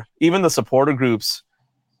whiter. Even the supporter groups,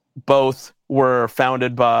 both were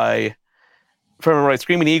founded by, if I remember right,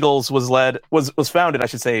 Screaming Eagles was founded, I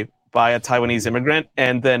should say, by a Taiwanese immigrant.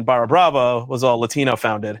 And then Barra Brava was all Latino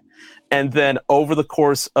founded. And then over the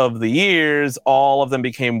course of the years, all of them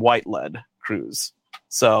became white-led crews.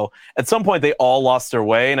 So at some point, they all lost their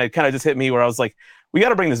way. And it kind of just hit me where I was like, we got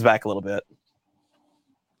to bring this back a little bit.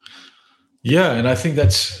 Yeah, and I think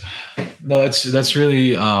that's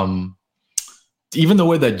really even the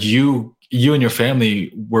way that you and your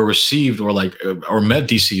family were received or met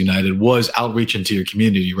DC United was outreach into your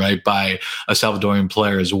community, right, by a Salvadorian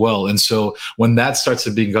player as well. And so when that starts to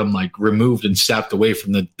become like removed and sapped away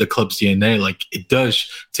from the club's DNA, like it does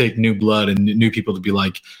take new blood and new people to be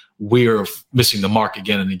like, we're missing the mark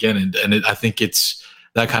again and again. And I think it's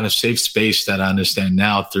that kind of safe space that I understand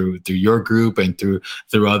now through your group and through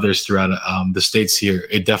others throughout the States here.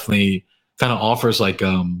 It definitely kind of offers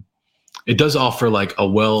it does offer like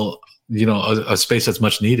a space that's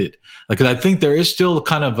much needed. Like, I think there is still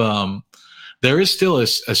kind of a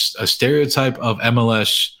stereotype of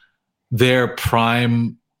MLS. Their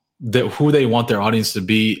prime, who they want their audience to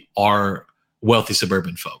be are wealthy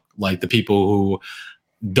suburban folk, like the people who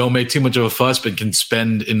don't make too much of a fuss, but can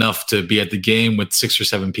spend enough to be at the game with 6 or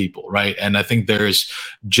 7 people, right? And I think there's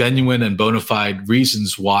genuine and bona fide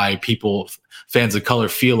reasons why fans of color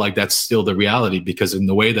feel like that's still the reality, because in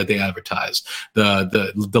the way that they advertise,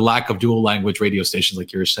 the lack of dual language radio stations,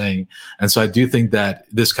 like you were saying. And so I do think that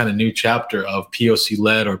this kind of new chapter of POC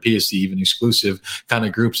led or POC even exclusive kind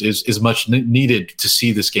of groups is much needed to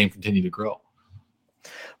see this game continue to grow.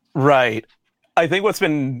 Right. I think what's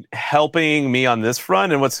been helping me on this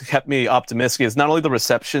front and what's kept me optimistic is not only the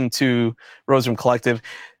reception to Rose Room Collective.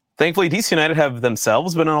 Thankfully, DC United have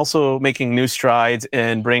themselves been also making new strides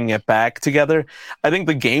in bringing it back together. I think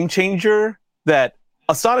the game changer that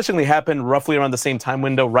astonishingly happened roughly around the same time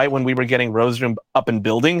window, right when we were getting Rose Room up and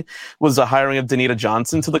building, was the hiring of Danita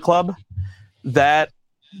Johnson to the club. That,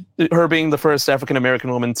 her being the first African-American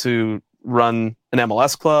woman to run an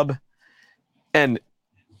MLS club. And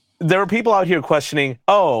there were people out here questioning,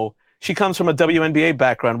 oh, she comes from a WNBA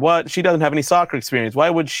background. What? She doesn't have any soccer experience.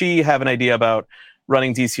 Why would she have an idea about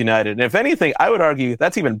running DC United? And if anything, I would argue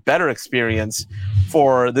that's even better experience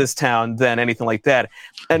for this town than anything like that.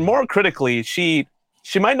 And more critically, she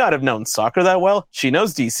might not have known soccer that well. She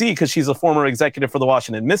knows DC because she's a former executive for the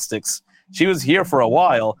Washington Mystics. She was here for a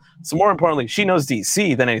while. So more importantly, she knows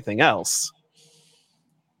DC than anything else.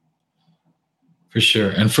 For sure.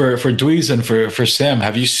 And for Dweez and for Sam,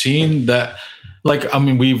 have you seen that? Like, I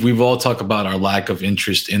mean, we've all talked about our lack of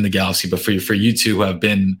interest in the Galaxy, but for you two who have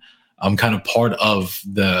been kind of part of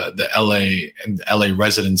the LA and LA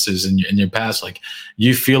residences in your past, like,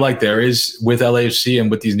 you feel like there is with LAFC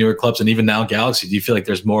and with these newer clubs and even now Galaxy, do you feel like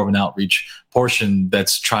there's more of an outreach portion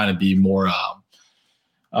that's trying to be more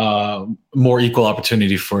equal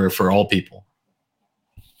opportunity for all people?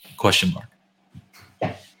 Question mark.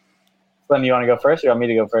 Slim, you want to go first or you want me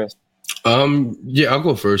to go first? Yeah, I'll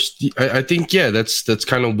go first. I think, yeah, that's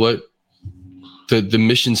kind of what the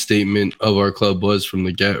mission statement of our club was from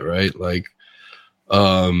the get, right? Like,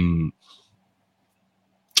 my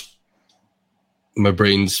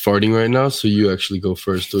brain's farting right now, so you actually go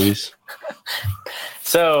first, Luis.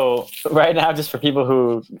 So right now, just for people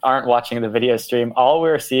who aren't watching the video stream, all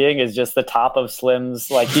we're seeing is just the top of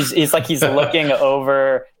Slim's, like he's looking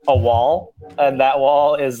over a wall, and that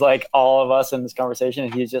wall is like all of us in this conversation,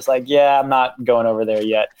 and he's just like, yeah, I'm not going over there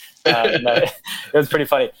yet. It was pretty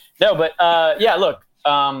funny. No, but yeah, look,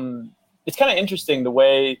 it's kind of interesting the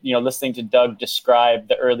way, listening to Doug describe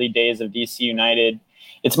the early days of DC United.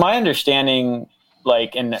 It's my understanding,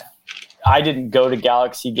 like, and I didn't go to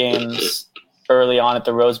Galaxy games early on at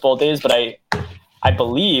the Rose Bowl days, but I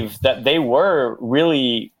believe that they were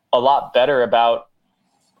really a lot better about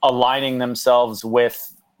aligning themselves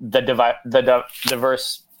with the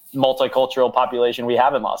diverse multicultural population we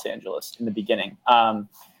have in Los Angeles in the beginning.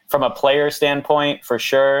 From a player standpoint, for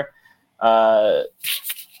sure,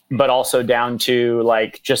 but also down to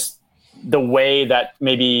like just the way that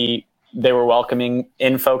maybe they were welcoming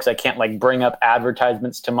in folks. I can't like bring up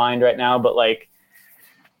advertisements to mind right now, but like,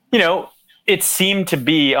 it seemed to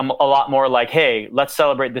be a lot more like, hey, let's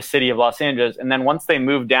celebrate the city of Los Angeles. And then once they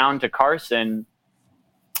moved down to Carson,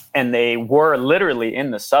 and they were literally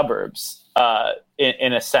in the suburbs,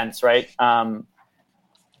 in a sense, right? And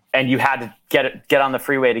you had to get on the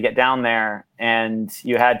freeway to get down there, and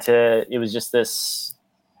you had to. It was just this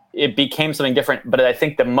it became something different. But I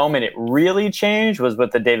think the moment it really changed was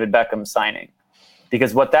with the David Beckham signing,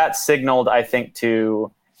 because what that signaled, I think,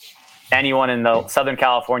 to anyone in the Southern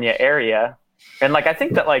California area, and like I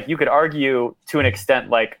think that like you could argue to an extent,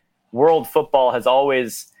 like world football has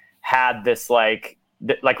always had this like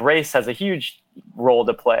race has a huge role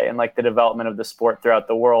to play in like the development of the sport throughout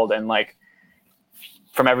the world, and like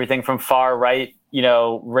from everything from far right, you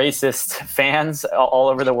know, racist fans all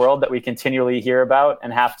over the world that we continually hear about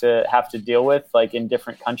and have to deal with like in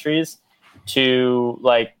different countries, to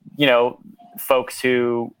like, you know, folks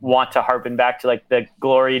who want to harken back to like the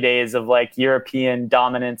glory days of like European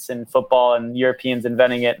dominance in football and Europeans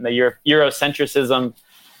inventing it, and the Eurocentrism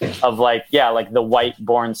of like, yeah, like the white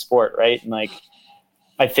born sport, right? And like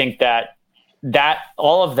I think that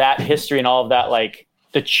all of that history and all of that, like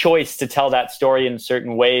the choice to tell that story in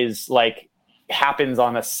certain ways, like happens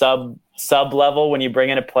on a sub level when you bring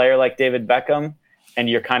in a player like David Beckham and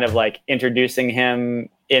you're kind of like introducing him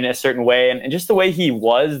in a certain way, and just the way he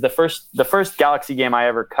was. The first Galaxy game I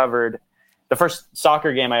ever covered, the first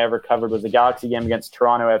soccer game I ever covered was a Galaxy game against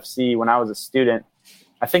Toronto FC when I was a student.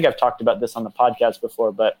 I think I've talked about this on the podcast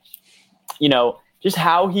before, but you know, just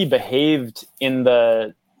how he behaved in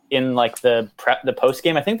the post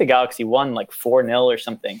game. I think the Galaxy won like 4-0 or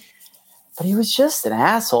something. But he was just an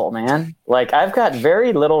asshole, man. Like, I've got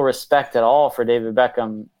very little respect at all for David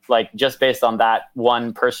Beckham, like, just based on that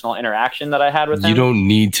one personal interaction that I had with him. You don't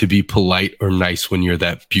need to be polite or nice when you're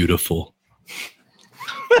that beautiful.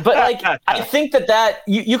 But, like, I think that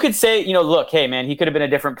you could say, you know, look, hey, man, he could have been a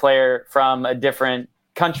different player from a different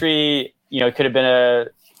country. You know, he could have been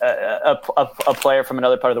a player from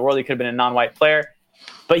another part of the world. He could have been a non-white player.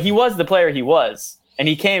 But he was the player he was. And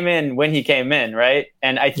he came in when he came in, right?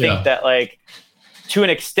 And I think that, like, to an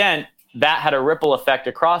extent, that had a ripple effect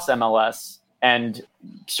across MLS and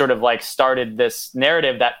sort of, like, started this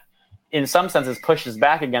narrative that, in some senses, pushes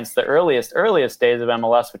back against the earliest days of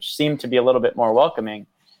MLS, which seemed to be a little bit more welcoming.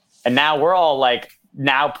 And now we're all, like,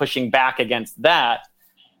 now pushing back against that.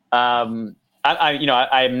 I'm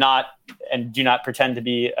not and do not pretend to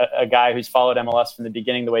be a guy who's followed MLS from the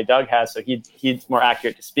beginning the way Doug has, so he's more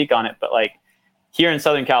accurate to speak on it. But, like, here in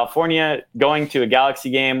Southern California, going to a Galaxy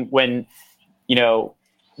game when, you know,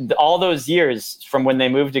 all those years from when they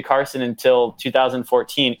moved to Carson until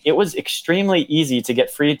 2014, it was extremely easy to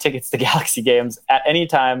get free tickets to Galaxy games at any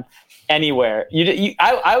time, anywhere.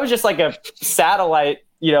 I was just like a satellite,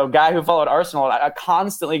 you know, guy who followed Arsenal. I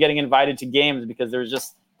constantly getting invited to games because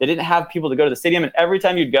they didn't have people to go to the stadium, and every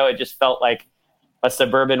time you'd go, it just felt like a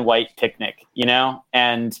suburban white picnic, you know,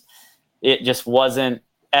 and it just wasn't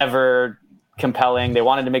ever compelling. They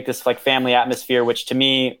wanted to make this like family atmosphere, which to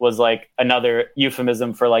me was like another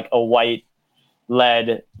euphemism for like a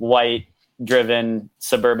white-led, white-driven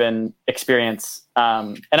suburban experience.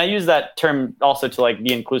 And I use that term also to like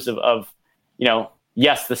be inclusive of, you know,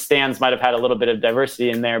 yes, the stands might have had a little bit of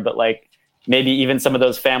diversity in there, but like maybe even some of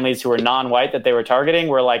those families who were non-white that they were targeting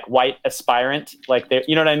were like white aspirant, like they,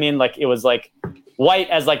 you know what I mean? Like it was like white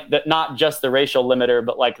as like not just the racial limiter,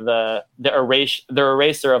 but like the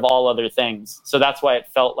eraser of all other things. So that's why it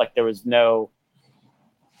felt like there was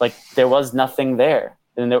nothing there,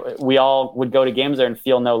 and we all would go to games there and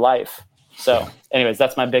feel no life. So, anyways,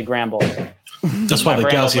 that's my big ramble. That's why the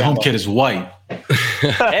Galaxy home kit is white.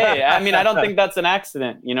 Hey, I mean, I don't think that's an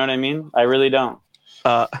accident. You know what I mean? I really don't.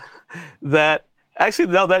 That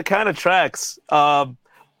kind of tracks.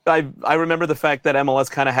 I remember the fact that MLS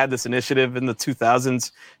kind of had this initiative in the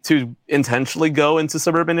 2000s to intentionally go into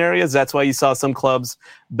suburban areas. That's why you saw some clubs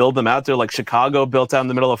build them out there, like Chicago built out in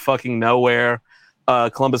the middle of fucking nowhere,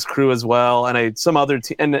 Columbus Crew as well, and some other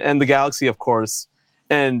and the Galaxy, of course.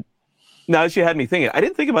 And now that you had me thinking, I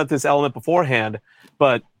didn't think about this element beforehand,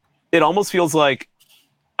 but it almost feels like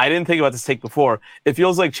I didn't think about this take before. It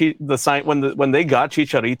feels like the sign when they got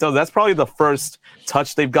Chicharito, that's probably the first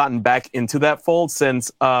touch they've gotten back into that fold since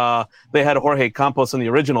they had Jorge Campos in the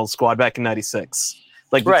original squad back in '96.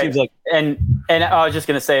 Like, right. It seems like, and I was just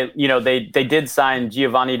gonna say, you know, they did sign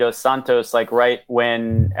Giovanni Dos Santos like right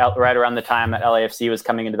around the time that LAFC was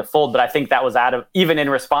coming into the fold, but I think that was even in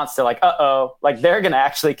response to like, like they're gonna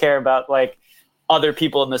actually care about like other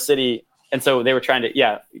people in the city, and so they were trying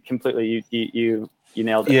to, completely. You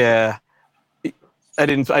nailed it. Yeah, I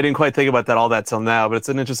didn't quite think about that all that till now, but it's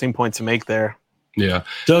an interesting point to make there. Yeah,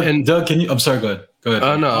 Doug, can you? I'm sorry. Go ahead.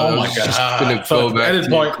 Oh no! Oh my god! Go back. Edit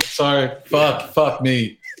point. Sorry. Fuck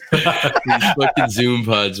me. These fucking Zoom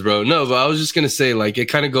pods, bro. No, but I was just gonna say, like, it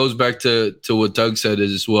kind of goes back to what Doug said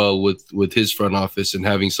as well with his front office and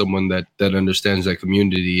having someone that understands that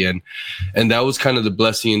community, and that was kind of the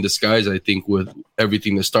blessing in disguise, I think, with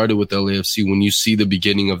everything that started with LAFC. When you see the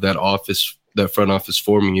beginning of that front office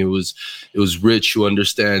forming, it was Rich, who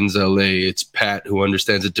understands LA. It's Pat, who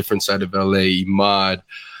understands a different side of LA. Imad,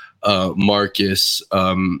 Marcus,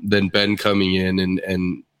 then Ben coming in,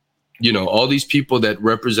 and you know, all these people that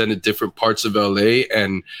represented different parts of LA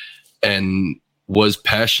and was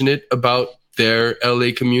passionate about their LA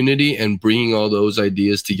community, and bringing all those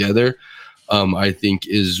ideas together, I think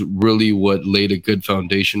is really what laid a good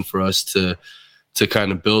foundation for us to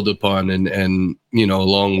kind of build upon, and you know,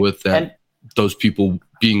 along with that, those people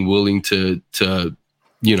being willing to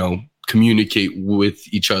you know, communicate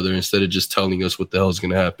with each other instead of just telling us what the hell is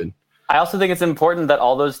going to happen. I also think it's important that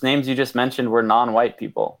all those names you just mentioned were non-white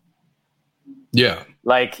people. Yeah.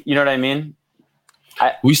 Like, you know what I mean?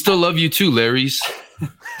 We still love you too, Larry's.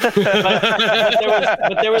 but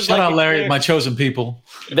there was Shout like out Larry, my chosen people.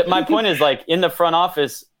 My point is, like, in the front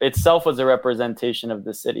office itself was a representation of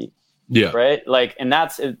the city. Yeah. Right. Like, and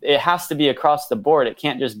it has to be across the board. It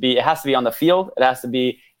can't just be, it has to be on the field. It has to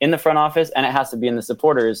be in the front office, and it has to be in the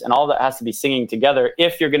supporters, and all that has to be singing together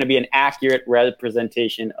if you're going to be an accurate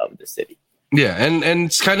representation of the city. Yeah. And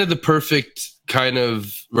it's kind of the perfect kind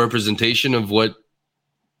of representation of what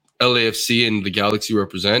LAFC and the Galaxy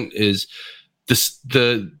represent. Is this,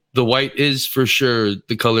 the white is for sure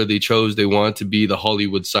the color they chose. They want to be the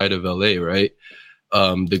Hollywood side of LA, right?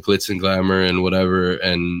 The glitz and glamour and whatever.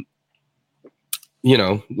 And, you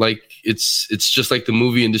know, like, it's just like the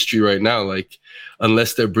movie industry right now. Like,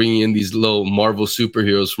 unless they're bringing in these little Marvel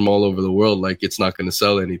superheroes from all over the world, like, it's not going to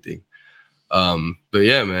sell anything. But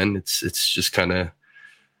yeah, man, it's just kind of,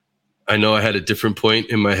 I know I had a different point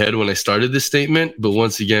in my head when I started this statement, but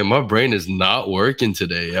once again, my brain is not working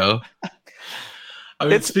today, yo. I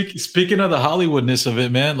mean, speaking of the Hollywoodness of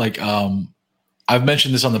it, man, like, I've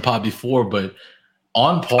mentioned this on the pod before, but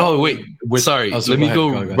on par. Oh, wait, sorry. Let me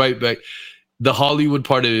go right back. The Hollywood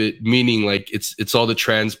part of it, meaning like it's all the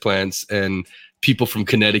transplants and people from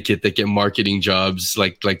Connecticut that get marketing jobs,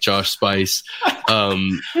 like Josh Spice,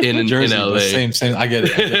 in Jersey, LA. Same. I get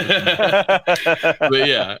it. But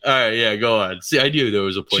yeah, all right, yeah, go on. See, I knew there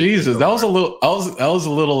was a point. Jesus, that was a little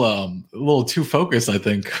too focused, I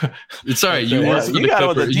think. It's all right. You worked for the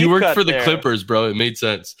Clippers. You worked for the Clippers, bro. It made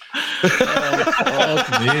sense.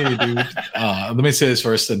 Fuck me, dude. Let me say this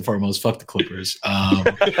first and foremost. Fuck the Clippers.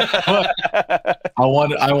 But I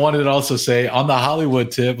wanted to also say on the Hollywood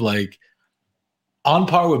tip, like, on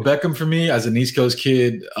par with Beckham for me as an East Coast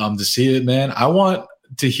kid, to see it, man. I want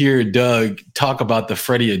to hear Doug talk about the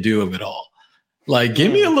Freddie Adu of it all. Like,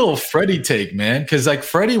 give me a little Freddie take, man, because like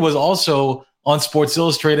Freddie was also on Sports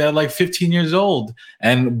Illustrated at like 15 years old,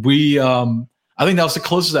 and we, I think that was the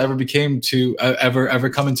closest I ever became to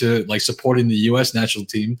ever coming to like supporting the U.S. national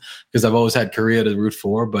team, because I've always had Korea to root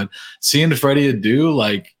for. But seeing Freddie Adu,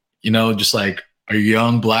 like, you know, just like a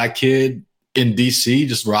young black kid in DC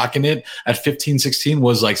just rocking it at 15, 16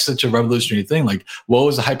 was like such a revolutionary thing. Like, what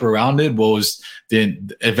was the hype around it? What was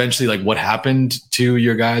eventually like what happened to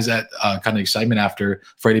your guys at kind of excitement after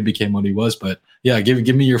Freddie became what he was? But yeah,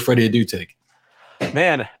 give me your Freddie Adu take.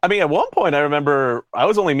 Man, I mean, at one point I remember I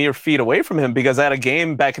was only mere feet away from him because at a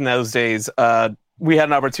game back in those days, we had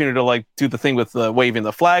an opportunity to like do the thing with waving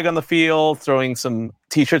the flag on the field, throwing some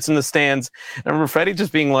t-shirts in the stands. And I remember Freddie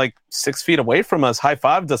just being like 6 feet away from us,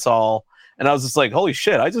 high-fived us all. And I was just like, holy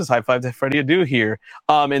shit, I just high-fived Freddie Adu here.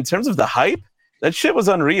 In terms of the hype, that shit was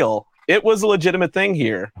unreal. It was a legitimate thing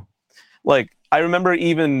here. Like, I remember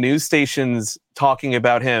even news stations talking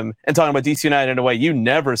about him and talking about DC United in a way you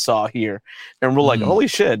never saw here. And we're like, holy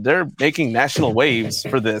shit, they're making national waves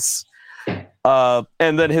for this. And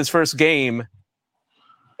then his first game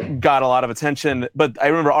got a lot of attention. But I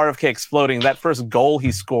remember RFK exploding that first goal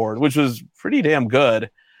he scored, which was pretty damn good.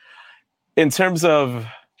 In terms of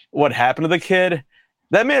what happened to the kid,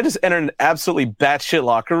 that man just entered an absolutely batshit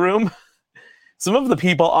locker room. Some of the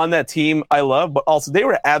people on that team I love, but also they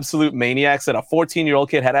were absolute maniacs that a 14-year-old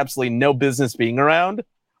kid had absolutely no business being around.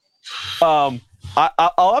 I'll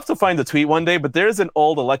have to find the tweet one day, but there's an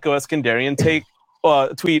old Alecko Eskandarian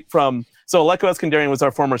tweet from... So Alecko Eskandarian was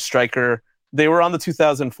our former striker. They were on the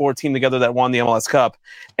 2004 team together that won the MLS Cup.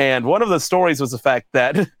 And one of the stories was the fact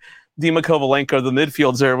that Dima Kovalenko, the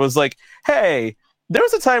midfielder, was like, hey, there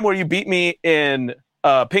was a time where you beat me in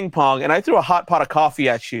ping pong and I threw a hot pot of coffee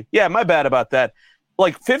at you. Yeah, my bad about that.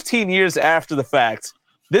 Like 15 years after the fact,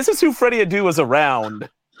 this is who Freddie Adu was around.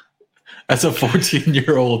 As a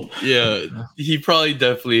 14-year-old. Yeah, he probably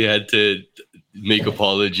definitely had to make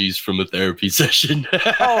apologies from a therapy session.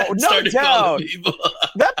 Oh, no Started calling doubt. people.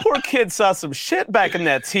 That poor kid saw some shit back in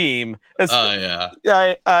that team. Oh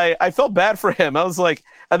yeah. I felt bad for him. I was like,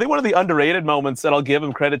 I think one of the underrated moments that I'll give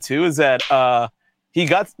him credit to is that he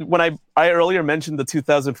got, when I earlier mentioned the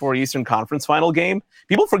 2004 Eastern Conference Final game,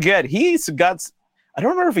 people forget he got, I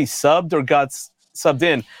don't remember if he subbed or got subbed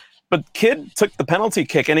in, but kid took the penalty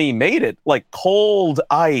kick and he made it like cold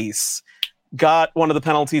ice. Got one of the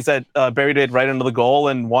penalties that buried it right into the goal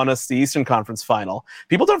and won us the Eastern Conference Final.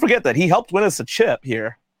 People don't forget that he helped win us a chip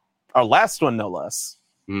here, our last one no less.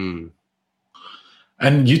 Mm.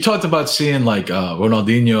 And you talked about seeing like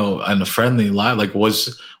Ronaldinho and a friendly live. Like,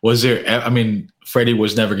 was there? I mean, Freddie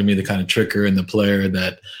was never gonna be the kind of tricker and the player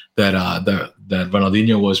that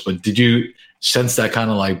Ronaldinho was. But did you sense that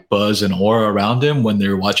kind of like buzz and aura around him when they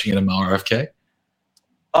were watching him at RFK?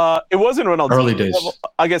 It wasn't Ronaldinho Early days. level.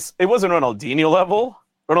 I guess it wasn't Ronaldinho level.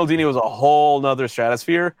 Ronaldinho was a whole nother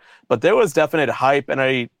stratosphere, but there was definite hype. And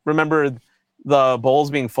I remember the Bulls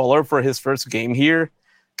being fuller for his first game here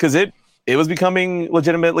because it was becoming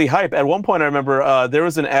legitimately hype. At one point, I remember there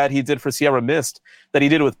was an ad he did for Sierra Mist that he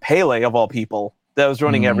did with Pele, of all people, that was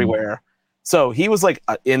running everywhere. So he was like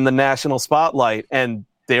in the national spotlight, and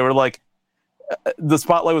they were like, the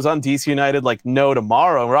spotlight was on DC United like no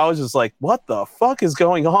tomorrow, where I was just like, what the fuck is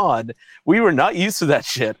going on? We were not used to that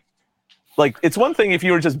shit. Like, it's one thing if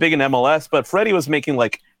you were just big in MLS, but Freddie was making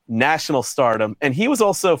like national stardom, and he was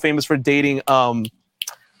also famous for dating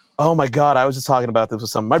oh my god, I was just talking about this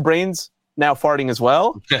with my brain's now farting as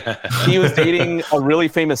well. He was dating a really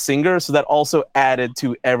famous singer, so that also added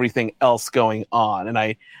to everything else going on. And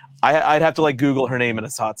I'd have to like Google her name in a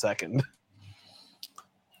hot second.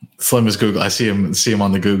 Slim is Google. I see him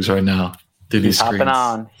on the Googs right now. He's hopping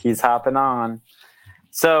on. He's hopping on.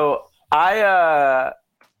 So I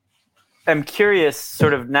am curious,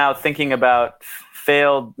 sort of now thinking about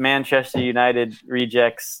failed Manchester United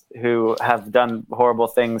rejects who have done horrible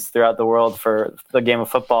things throughout the world for the game of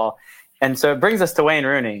football. And so it brings us to Wayne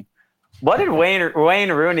Rooney. What did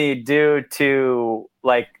Wayne Rooney do to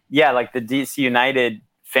like the DC United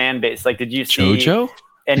fan base? Like, did you see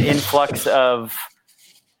an influx of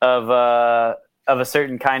a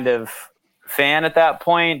certain kind of fan at that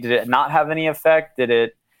point? Did it not have any effect? Did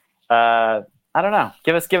it? I don't know.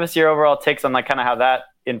 Give us your overall takes on like kind of how that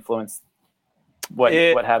influenced what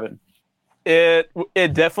happened. It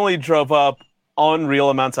definitely drove up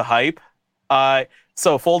unreal amounts of hype.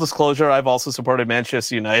 So full disclosure, I've also supported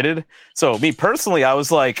Manchester United. So me personally, I was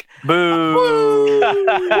like, boo.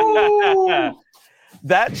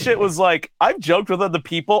 That shit was like, I've joked with other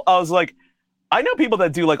people. I was like, I know people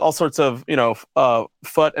that do like all sorts of,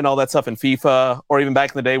 foot and all that stuff in FIFA, or even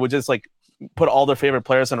back in the day would just like put all their favorite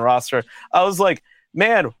players on a roster. I was like,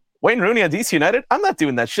 man, Wayne Rooney on DC United? I'm not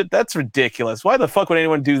doing that shit. That's ridiculous. Why the fuck would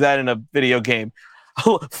anyone do that in a video game?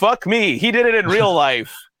 Fuck me. He did it in real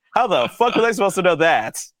life. How the fuck was I supposed to know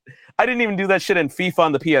that? I didn't even do that shit in FIFA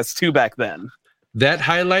on the PS2 back then. That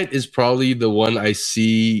highlight is probably the one I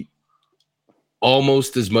see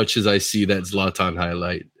almost as much as I see that Zlatan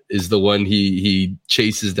highlight. Is the one he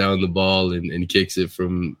chases down the ball and kicks it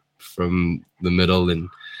from the middle, and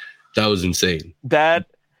that was insane. That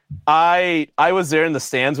I was there in the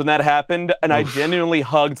stands when that happened, and I genuinely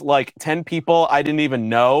hugged like 10 people I didn't even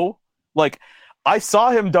know. Like, I saw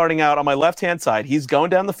him darting out on my left-hand side. He's going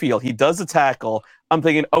down the field. He does the tackle. I'm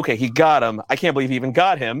thinking, okay, he got him. I can't believe he even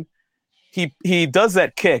got him. He does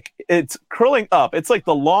that kick. It's curling up. It's like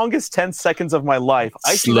the longest 10 seconds of my life.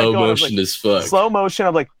 I slow motion as fuck. Slow motion.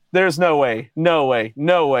 I'm like, there's no way.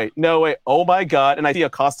 Oh my God. And I see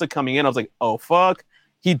Acosta coming in. I was like, oh fuck.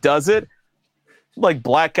 He does it. Like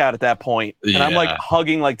blackout at that point. And I'm like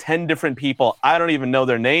hugging like 10 different people. I don't even know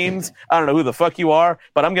their names. I don't know who the fuck you are,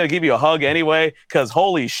 but I'm going to give you a hug anyway, because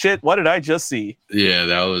holy shit, what did I just see? Yeah,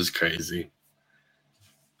 that was crazy.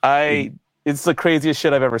 It's the craziest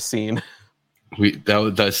shit I've ever seen.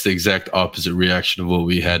 That's the exact opposite reaction of what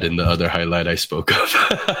we had in the other highlight I spoke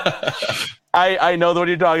of. I know what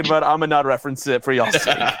you're talking about. I'm going to not reference it for y'all's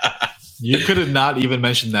sake. You could have not even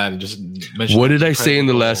mentioned that and just mentioned. What did I say in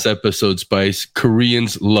the last episode, Spice?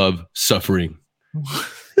 Koreans love suffering.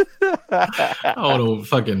 I want to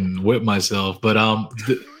fucking whip myself, but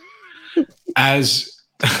as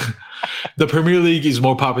the Premier League is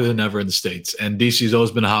more popular than ever in the States, and DC's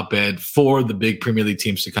always been a hotbed for the big Premier League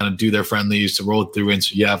teams to kind of do their friendlies, to roll through, and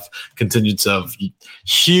so you have contingents of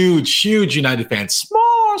huge United fans,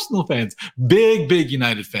 small Arsenal fans, big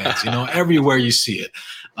United fans, everywhere you see it.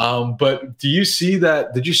 But do you see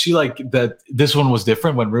that? Did you see like that this one was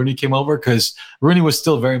different when Rooney came over? Because Rooney was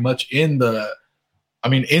still very much in the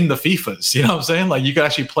in the FIFAs. You know what I'm saying? Like you could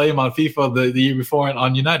actually play him on FIFA the year before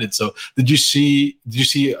on United. So did you see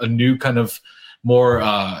a new kind of more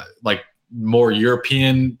more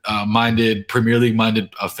European minded, Premier League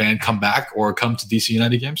minded fan come back or come to DC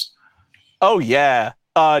United games? Oh yeah.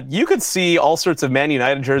 You could see all sorts of Man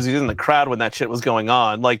United jerseys in the crowd when that shit was going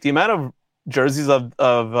on. Like the amount of jerseys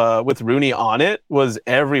of with Rooney on it was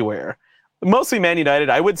everywhere. Mostly Man United.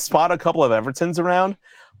 I would spot a couple of Evertons around,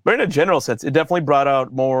 but in a general sense, it definitely brought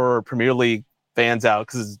out more Premier League fans out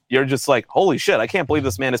because you're just like, holy shit, I can't believe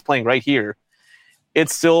this man is playing right here.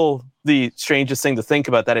 It's still the strangest thing to think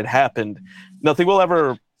about that it happened. Nothing will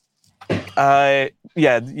ever,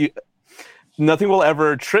 nothing will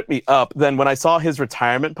ever trip me up than when I saw his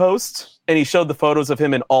retirement post and he showed the photos of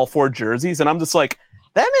him in all 4 jerseys, and I'm just like,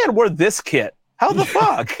 that man wore this kit. How the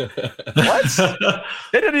fuck? What?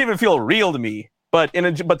 It didn't even feel real to me. But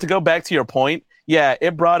to go back to your point, yeah,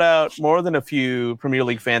 it brought out more than a few Premier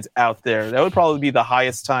League fans out there. That would probably be the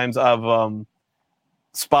highest times of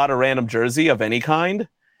spot a random jersey of any kind.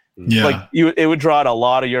 Yeah. Like it would draw out a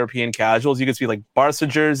lot of European casuals. You could see like Barca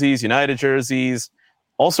jerseys, United jerseys,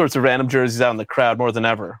 all sorts of random jerseys out in the crowd more than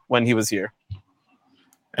ever when he was here.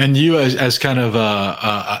 And you as kind of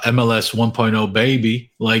a MLS 1.0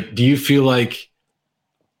 baby, like, do you feel like,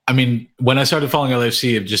 when I started following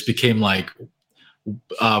LAFC, it just became like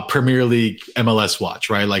Premier League MLS watch,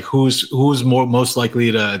 right? Like who's most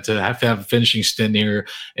likely to have a finishing stint here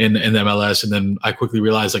in the MLS. And then I quickly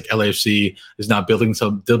realized like LAFC is not building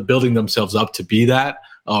themselves up to be that,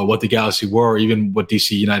 what the Galaxy were, or even what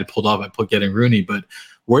DC United pulled off by getting Rooney. But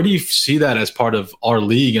where do you see that as part of our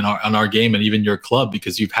league and our game and even your club?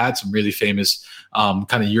 Because you've had some really famous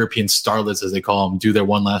kind of European starlets, as they call them, do their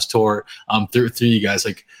one last tour through you guys.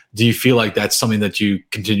 Like, do you feel like that's something that you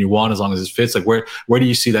continue on as long as it fits? Like, where do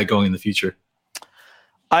you see that going in the future?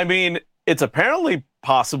 It's apparently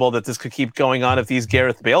possible that this could keep going on if these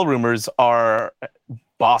Gareth Bale rumors are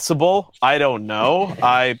possible. I don't know.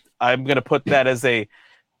 I'm going to put that as a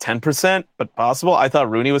 10%, but possible. I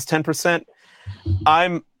thought Rooney was 10%.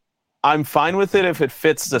 I'm fine with it if it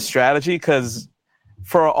fits the strategy, because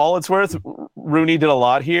for all it's worth, Rooney did a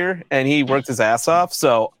lot here and he worked his ass off.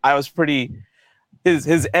 So I was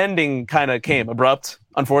his ending kind of came abrupt,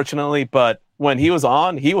 unfortunately, but when he was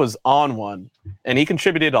on one and he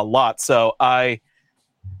contributed a lot. So I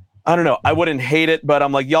don't know. I wouldn't hate it, but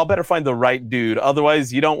I'm like, y'all better find the right dude.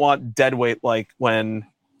 Otherwise you don't want deadweight like when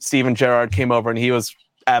Steven Gerrard came over and he was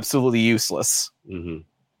absolutely useless. Mm-hmm.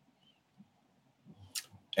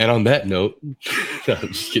 And on that note, no, I'm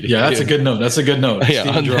just kidding. Yeah, that's a good note. Yeah,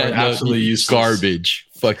 on that note, absolutely useless. Garbage,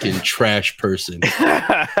 fucking trash person.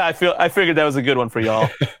 I figured that was a good one for y'all.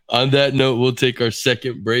 On that note, we'll take our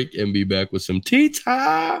second break and be back with some tea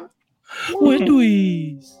time with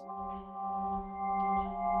Louise.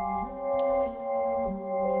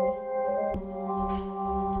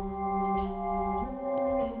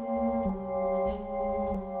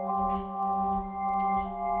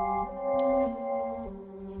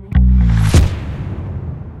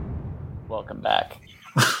 Welcome back.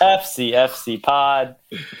 FC Pod.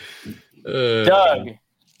 Doug.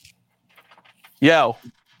 Yo.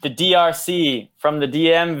 The DRC from the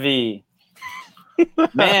DMV.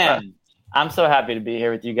 Man, I'm so happy to be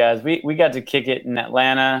here with you guys. We got to kick it in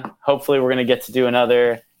Atlanta. Hopefully we're going to get to do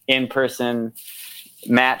another in-person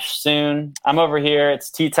match soon. I'm over here. It's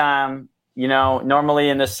tea time. You know, normally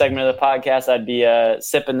in this segment of the podcast, I'd be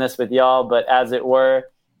sipping this with y'all, but as it were,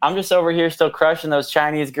 I'm just over here still crushing those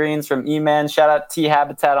Chinese greens from E-Man. Shout out T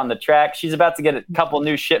Habitat on the track. She's about to get a couple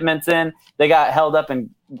new shipments in. They got held up in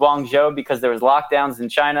Guangzhou because there was lockdowns in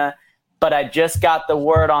China. But I just got the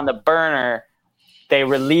word on the burner. They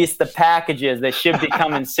released the packages. They should be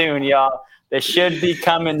coming soon, y'all. They should be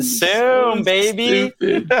coming soon, baby.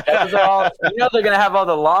 Those are all, you know, they're going to have all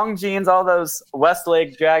the long jeans, all those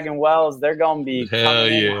Westlake Dragon Wells. They're going to be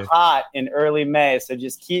coming in hot in early May. So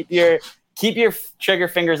just keep your trigger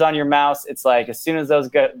fingers on your mouse. It's like as soon as those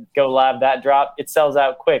go live, that drop, it sells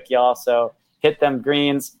out quick, y'all. So hit them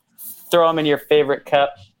greens, throw them in your favorite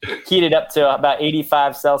cup, heat it up to about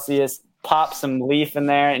 85 Celsius, pop some leaf in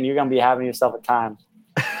there, and you're going to be having yourself a time.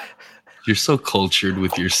 You're so cultured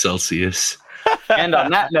with your Celsius. And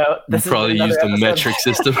on that note, this you probably use the metric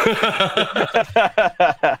system.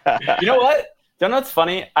 You know what? Don't know what's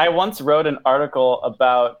funny? I once wrote an article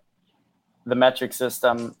about the metric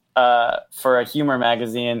system for a humor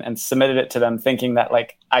magazine and submitted it to them thinking that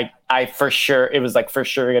like I for sure it was like for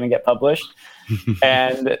sure going to get published,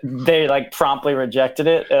 and they like promptly rejected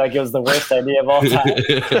it. Like it was the worst idea of all time.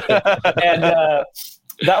 And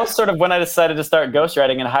that was sort of when I decided to start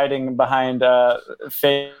ghostwriting and hiding behind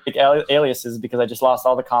fake aliases because I just lost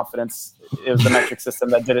all the confidence. It was the metric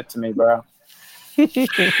system that did it to me, bro.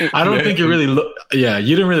 I don't think you really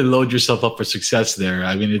you didn't really load yourself up for success there.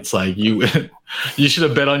 I mean, it's like you should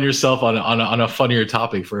have bet on yourself on a funnier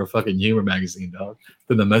topic for a fucking humor magazine, dog,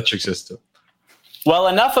 than the metric system. Well,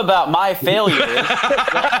 enough about my failure.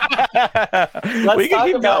 We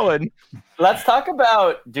can keep going. Let's talk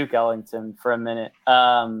about Duke Ellington for a minute.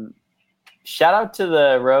 Shout out to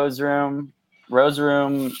the Rose Room.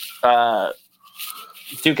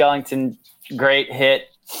 Duke Ellington, great hit.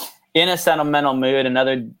 In a Sentimental Mood,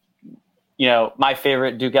 another, my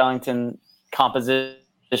favorite Duke Ellington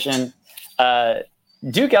composition.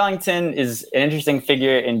 Duke Ellington is an interesting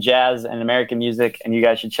figure in jazz and American music, and you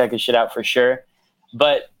guys should check his shit out for sure.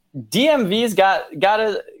 But DMV's got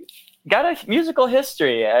a musical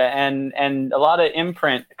history and a lot of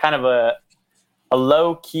imprint, kind of a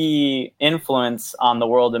low key influence on the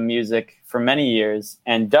world of music for many years.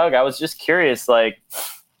 And Doug, I was just curious, like,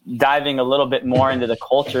 diving a little bit more into the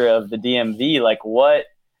culture of the DMV, like what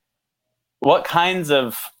kinds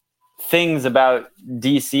of things about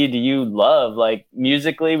DC do you love? Like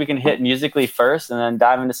musically, we can hit musically first and then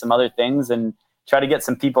dive into some other things and try to get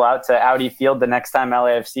some people out to Audi Field the next time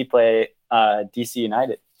LAFC play DC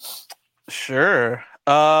United. Sure.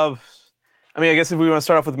 I guess if we want to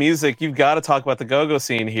start off with music, you've got to talk about the go-go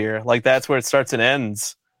scene here. Like that's where it starts and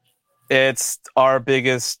ends. It's our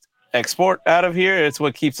biggest export out of here. It's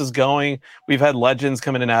what keeps us going. We've had legends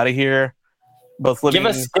coming in and out of here. Both living.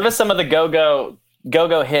 Give us some of the go-go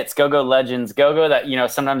hits, go-go legends, go-go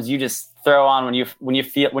that sometimes you just throw on when you're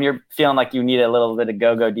feeling like you need a little bit of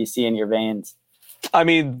go-go DC in your veins. I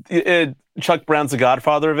mean, Chuck Brown's the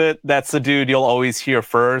godfather of it. That's the dude you'll always hear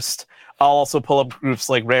first. I'll also pull up groups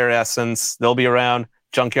like Rare Essence. They'll be around.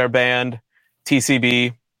 Junkyard Band,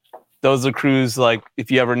 TCB. Those are crews, like, if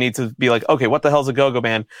you ever need to be like, okay, what the hell's a go-go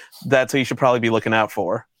band? That's what you should probably be looking out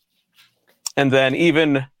for. And then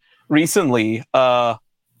even recently, Wale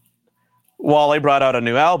brought out a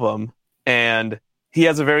new album, and he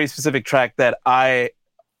has a very specific track that I'm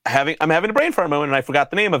having a brain fart moment, and I forgot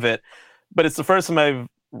the name of it. But it's the first time I've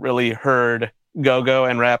really heard go-go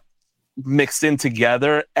and rap mixed in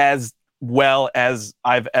together as well as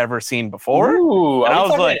I've ever seen before. Ooh,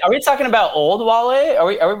 are we talking about old Wale? Are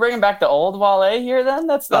we bringing back the old Wale here then?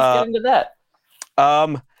 Let's get into that. I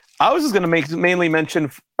was just going to mainly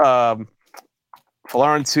mention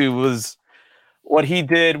Florence, who was what he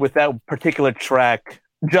did with that particular track,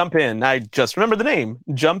 Jump In. I just remembered the name.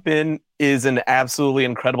 Jump In is an absolutely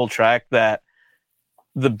incredible track that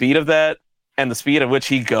the beat of that and the speed at which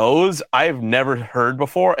he goes, I've never heard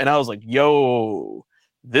before. And I was like, yo,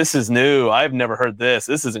 this is new. I've never heard this.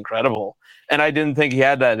 This is incredible. And I didn't think he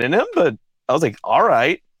had that in him, but I was like, all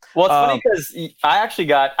right. Well, it's funny because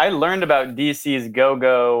I learned about DC's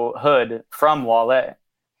go-go hood from Wale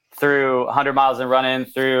through 100 Miles and Running,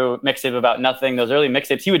 through Mixtape About Nothing, those early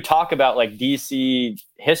mixtapes. He would talk about like DC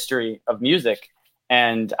history of music.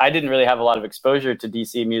 And I didn't really have a lot of exposure to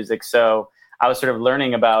DC music. So I was sort of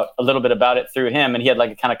learning about a little bit about it through him, and he had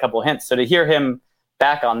like a kind of couple hints. So to hear him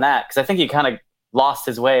back on that, because I think he kind of lost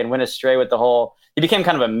his way and went astray with he became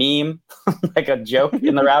kind of a meme, like a joke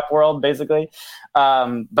in the rap world, basically.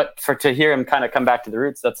 But to hear him kind of come back to the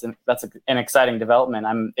roots, that's an exciting development.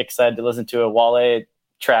 I'm excited to listen to a Wale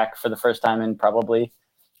track for the first time in probably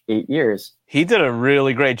 8 years. He did a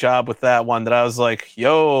really great job with that one that I was like,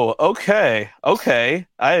 yo, okay.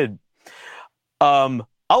 I'll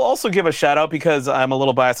also give a shout out because I'm a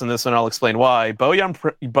little biased on this one. I'll explain why. Bo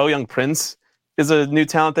Young Prince is a new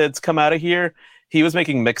talent that's come out of here. He was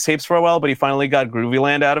making mixtapes for a while, but he finally got Groovy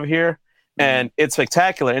Land out of here, and it's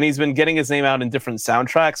spectacular. And he's been getting his name out in different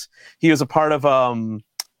soundtracks. He was a part of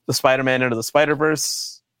the Spider-Man Into the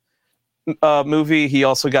Spider-Verse movie. He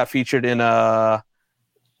also got featured in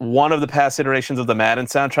one of the past iterations of the Madden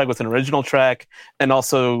soundtrack with an original track, and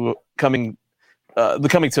also the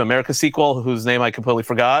Coming to America sequel, whose name I completely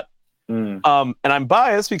forgot. And I'm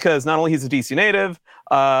biased because not only he's a DC native,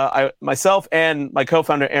 myself and my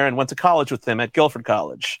co-founder Aaron went to college with him at Guilford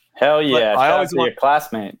College. Hell yeah! I always want your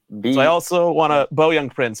classmate. So I also want to Bo Young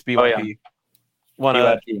Prince, BYP. Want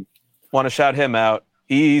to shout him out.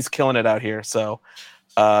 He's killing it out here. So,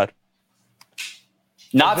 not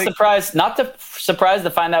surprised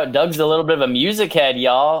to find out Doug's a little bit of a music head,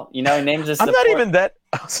 y'all. He names his. I'm not even that.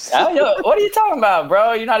 What are you talking about,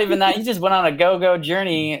 bro? You're not even that. You just went on a go-go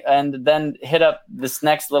journey and then hit up this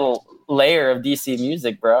next little layer of DC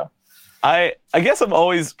music, bro. I guess I'm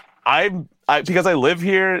always because I live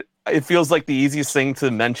here. it feels like the easiest thing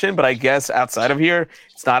to mention, but I guess outside of here,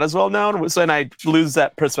 it's not as well known. So, and I lose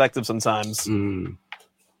that perspective sometimes.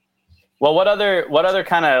 Well, what other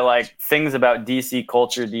kind of like things about DC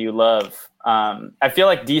culture do you love? I feel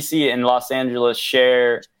like DC and Los Angeles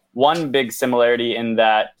share one big similarity in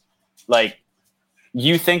that, like,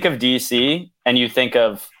 you think of DC and you think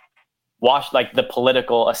of like the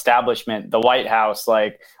political establishment, the White House,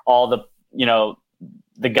 like all the,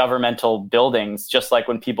 the governmental buildings, just like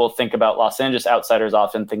when people think about Los Angeles, outsiders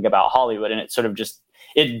often think about Hollywood, and it sort of just,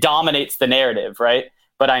 it dominates the narrative, right?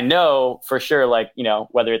 But I know for sure, like,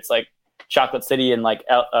 whether it's like Chocolate City and like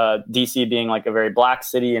DC being like a very black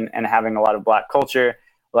city and having a lot of black culture,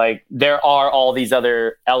 like there are all these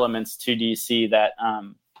other elements to DC that,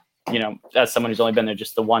 as someone who's only been there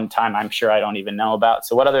just the one time, I'm sure I don't even know about.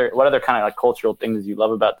 So what other kind of like cultural things you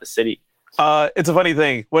love about the city? It's a funny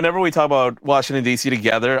thing. Whenever we talk about Washington, D.C.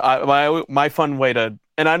 together, my fun way to,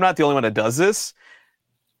 and I'm not the only one that does this,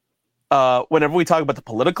 whenever we talk about the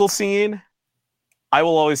political scene, I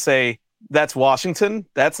will always say, that's Washington,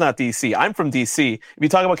 that's not D.C. I'm from D.C. If you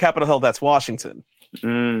talk about Capitol Hill, that's Washington.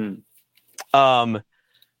 That's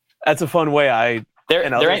a fun way There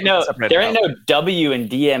ain't no W in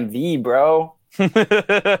DMV, bro.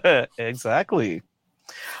 Exactly.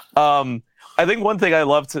 I think one thing I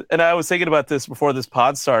love to, and I was thinking about this before this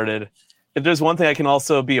pod started, if there's one thing I can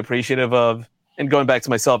also be appreciative of, and going back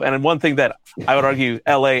to myself, and one thing that I would argue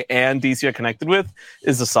LA and DC are connected with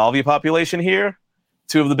is the Salvi population here.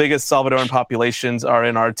 Two of the biggest Salvadoran populations are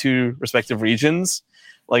in our two respective regions.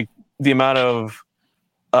 Like the amount of,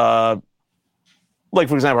 like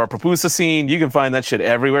for example, our pupusa scene, you can find that shit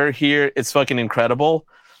everywhere here. It's fucking incredible.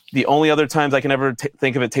 The only other times I can ever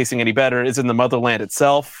think of it tasting any better is in the motherland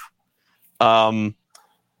itself. The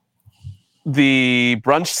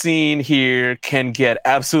brunch scene here can get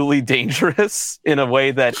absolutely dangerous in a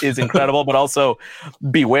way that is incredible, but also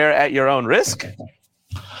beware at your own risk.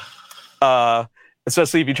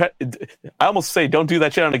 Especially if you try, I almost say don't do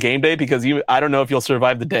that shit on a game day because I don't know if you'll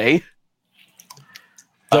survive the day.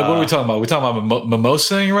 Doug, what are we talking about? We're talking about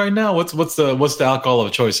mimosaing right now. What's the alcohol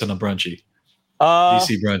of choice in a brunchy?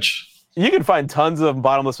 DC brunch. You can find tons of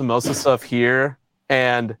bottomless mimosa stuff here,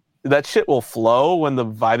 and that shit will flow when the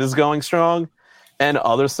vibe is going strong, and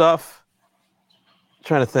other stuff. I'm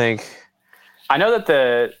trying to think. I know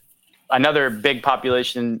that another big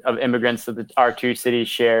population of immigrants that our two cities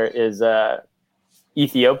share is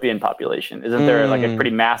Ethiopian population. Isn't there like a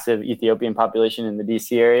pretty massive Ethiopian population in the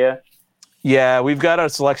DC area? Yeah, we've got our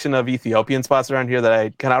selection of Ethiopian spots around here that I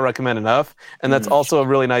cannot recommend enough, and that's also a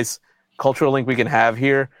really nice cultural link we can have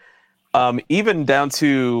here. Even down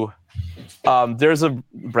to there's a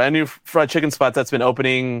brand new fried chicken spot that's been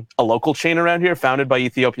opening, a local chain around here founded by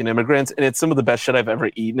Ethiopian immigrants, and it's some of the best shit I've ever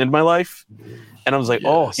eaten in my life. And I was like,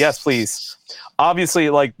 oh, yes, please. Obviously,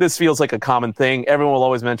 like this feels like a common thing. Everyone will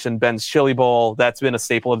always mention Ben's Chili Bowl. That's been a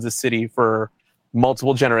staple of the city for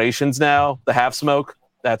multiple generations now. The half smoke,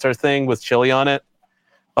 that's our thing with chili on it.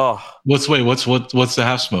 Oh, what's the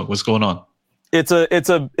half smoke? What's going on? It's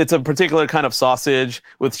a particular kind of sausage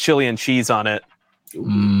with chili and cheese on it.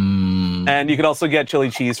 And you can also get chili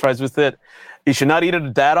cheese fries with it. You should not eat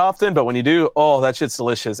it that often, but when you do, oh, that shit's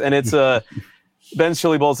delicious. And it's Ben's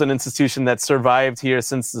Chili Bowl is an institution that survived here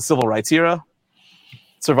since the civil rights era.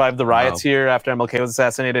 Survived the riots here after MLK was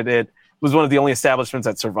assassinated. It was one of the only establishments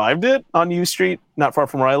that survived it on U Street, not far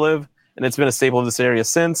from where I live. And it's been a staple of this area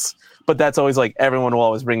since. But that's always like, everyone will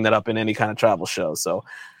always bring that up in any kind of travel show. So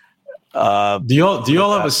do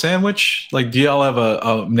y'all have a sandwich? Like, do y'all have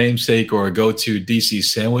a namesake or a go-to DC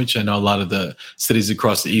sandwich? I know a lot of the cities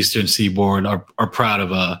across the Eastern Seaboard are proud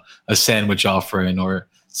of a sandwich offering or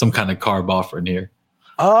some kind of carb offering here.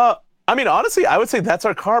 I mean, honestly, I would say that's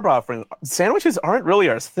our carb offering. Sandwiches aren't really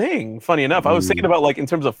our thing, funny enough. I was thinking about, like, in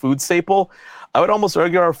terms of food staple, I would almost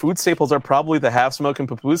argue our food staples are probably the half smoke and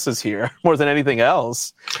pupusas here more than anything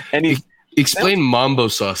else. Explain mambo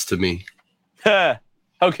sauce to me.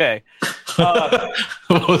 Okay.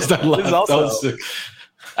 What was that?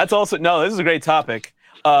 This is a great topic.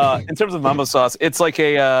 In terms of mambo sauce, it's like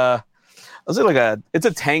it's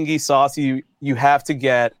a tangy sauce. You have to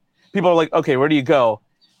get. People are like, okay, where do you go?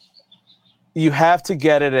 You have to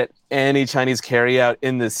get it at any Chinese carryout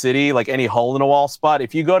in the city, like any hole in a wall spot.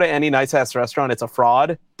 If you go to any nice ass restaurant, it's a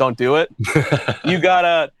fraud. Don't do it. You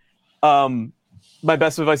gotta. My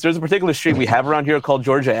best advice. There's a particular street we have around here called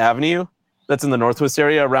Georgia Avenue. That's in the Northwest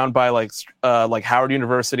area, around by like Howard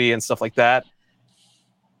University and stuff like that.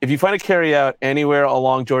 If you find a carryout anywhere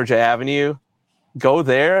along Georgia Avenue, go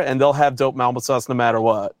there and they'll have dope mambo sauce no matter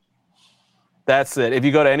what. That's it. If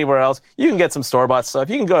you go to anywhere else, you can get some store-bought stuff.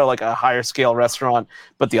 You can go to like a higher scale restaurant,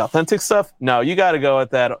 but the authentic stuff, no, you got to go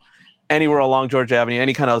at that anywhere along Georgia Avenue,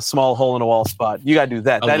 any kind of small hole in the wall spot. You got to do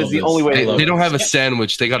that. That is the only way. They don't have a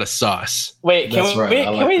sandwich. They got a sauce. Wait,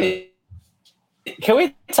 can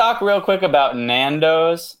we talk real quick about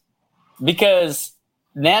Nando's? Because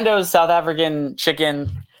Nando's South African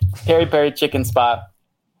chicken, peri peri chicken spot.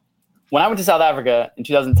 When I went to South Africa in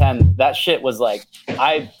 2010, that shit was like,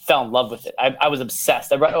 I fell in love with it. I was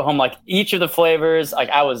obsessed. I brought home like each of the flavors. Like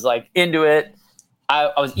I was like into it.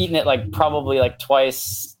 I was eating it like probably like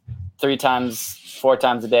twice, 3 times, 4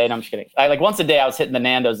 times a day. No, I'm just kidding. Like once a day I was hitting the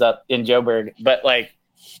Nando's up in Joburg. But like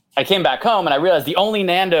I came back home and I realized the only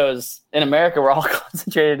Nando's in America were all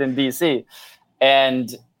concentrated in DC.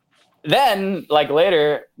 And then, like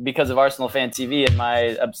later, because of Arsenal Fan TV and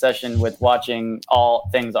my obsession with watching all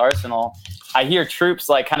things Arsenal, I hear Troops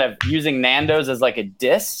like kind of using Nando's as like a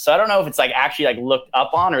diss. So I don't know if it's like actually like looked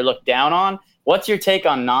up on or looked down on. What's your take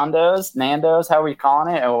on Nando's? How are we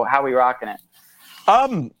calling it, or how are we rocking it?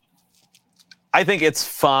 I think it's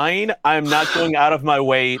fine. I'm not going out of my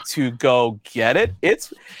way to go get it.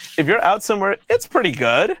 If you're out somewhere, it's pretty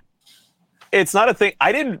good. It's not a thing.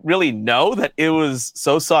 I didn't really know that it was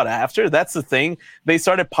so sought after. That's the thing. They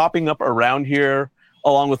started popping up around here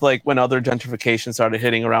along with like when other gentrification started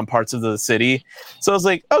hitting around parts of the city. So I was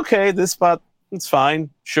like, okay, this spot, it's fine.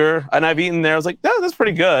 Sure. And I've eaten there. I was like, no, that's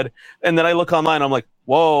pretty good. And then I look online. I'm like,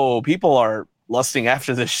 whoa, people are lusting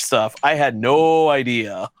after this stuff. I had no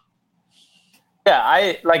idea.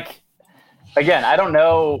 Yeah, again, I don't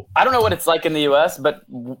know what it's like in the US, but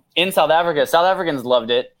in South Africa, South Africans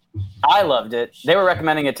loved it. I loved it. They were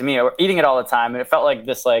recommending it to me. I were eating it all the time, and it felt like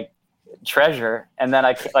this like treasure. And then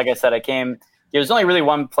I came. There's only really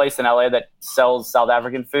one place in LA that sells South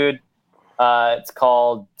African food. It's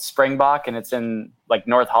called Springbok, and it's in like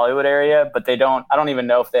North Hollywood area. But I don't even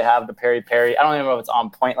know if they have the peri peri. I don't even know if it's on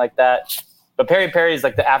point like that. But peri peri is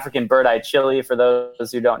like the African bird-eye chili for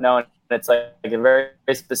those who don't know. And it's like a very,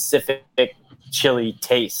 very specific chili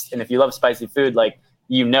taste. And if you love spicy food, like,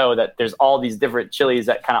 you know that there's all these different chilies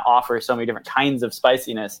that kind of offer so many different kinds of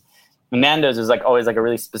spiciness. Nando's is like always like a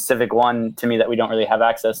really specific one to me that we don't really have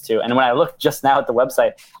access to. And when I looked just now at the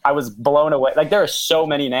website, I was blown away. Like there are so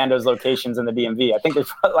many Nando's locations in the DMV. I think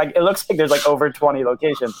there's like, it looks like there's like over 20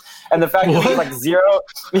 locations. And the fact that there's like 0,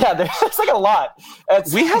 yeah, there's like a lot.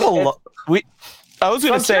 We have a lot. I was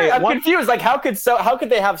going to say, I'm confused. Like how could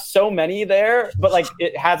they have so many there, but like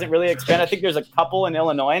it hasn't really expanded? I think there's a couple in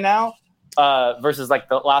Illinois now. Versus like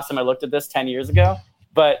the last time I looked at this 10 years ago.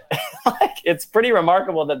 But like, it's pretty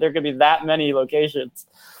remarkable that there could be that many locations.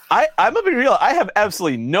 I'm gonna be real. I have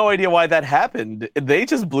absolutely no idea why that happened. They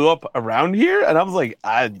just blew up around here, and I was like,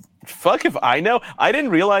 fuck if I know. I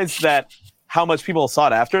didn't realize that how much people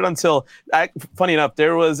sought after it until, funny enough,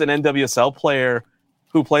 there was an NWSL player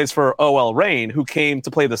who plays for OL Reign who came to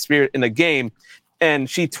play the Spirit in a game, and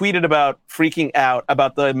she tweeted about freaking out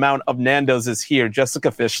about the amount of Nando's is here. Jessica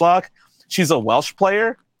Fishlock. She's a Welsh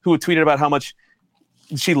player who tweeted about how much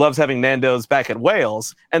she loves having Nando's back at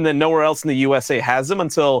Wales, and then nowhere else in the USA has them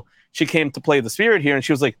until she came to play the Spirit here, and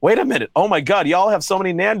she was like, wait a minute, oh my God, y'all have so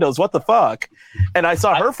many Nando's, what the fuck? And I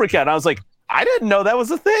saw her freak out, and I was like, I didn't know that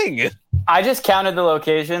was a thing. I just counted the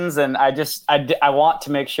locations, and I want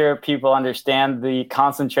to make sure people understand the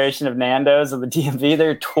concentration of Nando's in the DMV.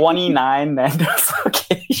 There are 29 Nando's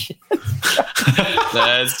locations.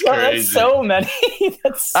 That's crazy. That's so many.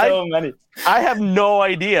 That's so many. I have no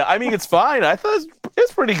idea. I mean, it's fine. I thought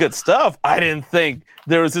it's pretty good stuff. I didn't think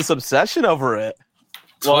there was this obsession over it.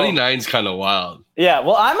 29 is kind of wild. Yeah,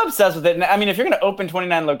 well, I'm obsessed with it. I mean, if you're going to open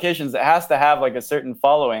 29 locations, it has to have like a certain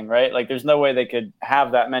following, right? Like, there's no way they could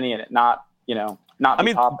have that many and it not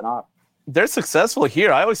be popping off. They're successful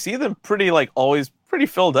here. I always see them always pretty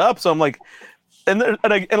filled up. So I'm like, and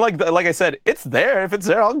like I said, it's there. If it's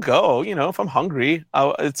there, I'll go. You know, if I'm hungry,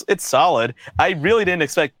 it's solid. I really didn't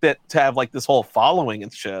expect it to have like this whole following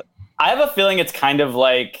and shit. I have a feeling it's kind of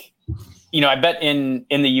like, you know, I bet in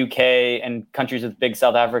the UK and countries with big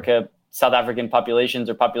South African populations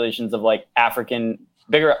or populations of like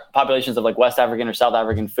bigger populations of like West African or South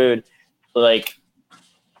African food, like,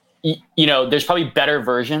 you know, there's probably better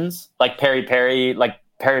versions like peri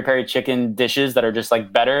peri chicken dishes that are just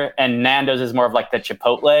like better. And Nando's is more of like the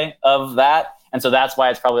Chipotle of that. And so that's why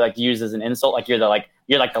it's probably like used as an insult. Like you're like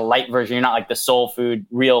the light version. You're not like the soul food,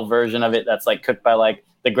 real version of it that's like cooked by like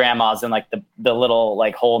the grandmas in like the little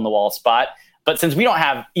like hole in the wall spot. But since we don't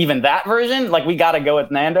have even that version, like we got to go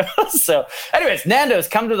with Nando's. So anyways, Nando's,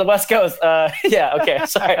 come to the West Coast. Yeah, okay.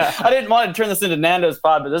 Sorry. I didn't want to turn this into Nando's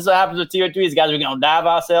pod, but this is what happens with TO2s, guys. We're going to dive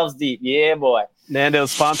ourselves deep. Yeah, boy.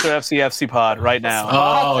 Nando's sponsor FCFC pod right now.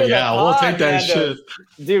 Oh, yeah. We'll take that Nando's.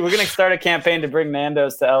 shit. Dude, we're going to start a campaign to bring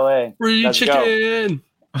Nando's to LA. Free Let's chicken.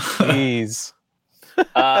 Jeez.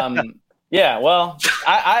 Yeah, well,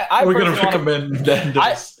 I We're going to personally recommend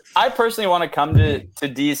Nando's. I personally want to come to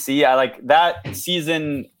DC. I like that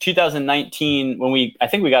season 2019 when I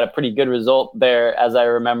think we got a pretty good result there, as I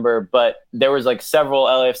remember. But there was like several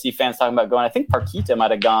LAFC fans talking about going. I think Parquita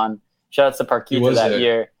might have gone. Shout out to Parquita that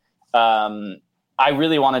year. I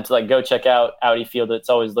really wanted to like go check out Audi Field. It's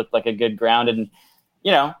always looked like a good ground, and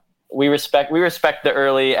you know we respect the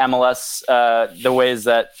early MLS, the ways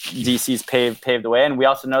that DC's paved the way, and we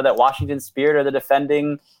also know that Washington Spirit are the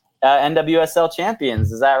defending NWSL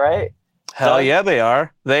champions. Is that right? Hell yeah, they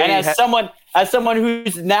are. And as someone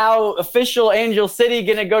who's now official Angel City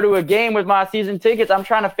gonna go to a game with my season tickets, I'm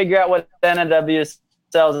trying to figure out what the NWSL is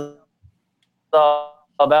all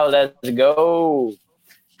about. Let's go.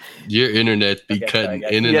 Your internet be cutting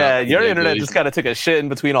in and out. Yeah, your internet just kind of took a shit in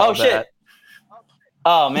between all of that. Shit.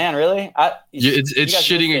 Oh man, really? It's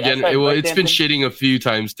shitting again. It's been shitting a few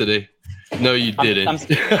times today. No, you didn't.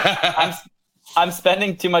 I'm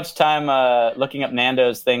spending too much time looking up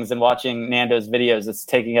Nando's things and watching Nando's videos. It's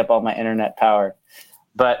taking up all my internet power.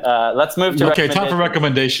 But let's move to time for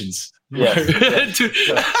recommendations. Yes.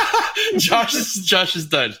 Josh is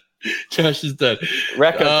done. Josh is done.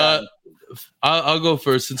 Reco I'll go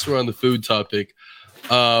first since we're on the food topic.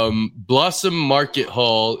 Blossom Market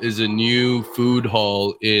Hall is a new food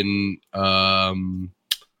hall in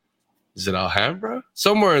is it Alhambra?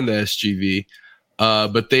 Somewhere in the SGV.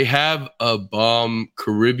 But they have a bomb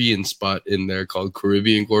Caribbean spot in there called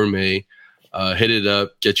Caribbean Gourmet. Hit it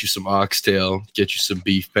up, get you some oxtail, get you some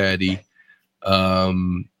beef patty.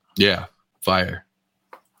 Yeah, fire.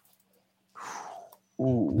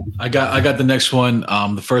 Ooh. I got the next one.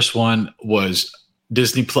 The first one was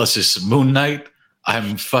Disney Plus's Moon Knight.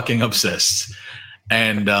 I'm fucking obsessed.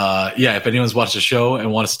 And if anyone's watched the show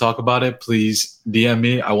and wants to talk about it, please DM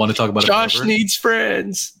me. I want to talk about it. Josh needs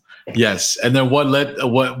friends. Yes, and then what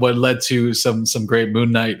led to some great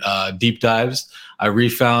Moon Knight deep dives. I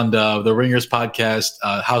refound the Ringers podcast,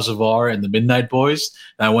 House of R, and the Midnight Boys.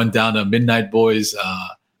 And I went down to Midnight Boys.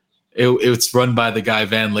 It's run by the guy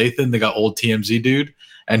Van Lathan, the old TMZ dude,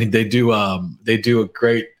 and they do a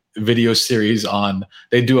great video series on.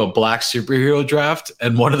 They do a black superhero draft,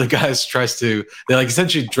 and one of the guys they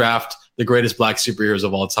essentially draft the greatest black superheroes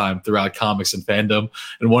of all time throughout comics and fandom.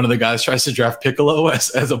 And one of the guys tries to draft Piccolo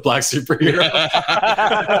as a black superhero.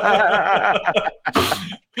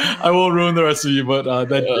 I won't ruin the rest of you, but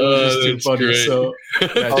that was just too funny. Great. So,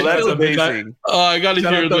 that's amazing. I got to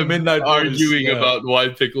hear them Midnight arguing Boys, about why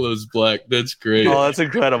Piccolo's black. That's great. Oh, that's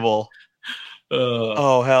incredible.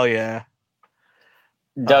 Oh, hell yeah.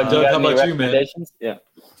 Doug, how about you, man? Yeah.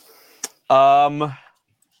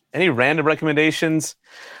 Any random recommendations?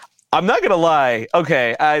 I'm not gonna lie.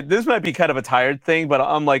 Okay, this might be kind of a tired thing, but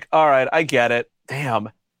I'm like, all right, I get it. Damn,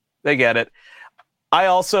 they get it. I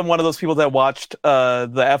also am one of those people that watched the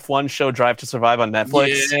F1 show Drive to Survive on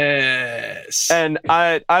Netflix. Yes. And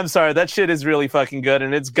I'm sorry, that shit is really fucking good,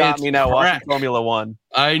 and it's got me now watching Formula One.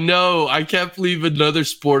 I know. I can't believe another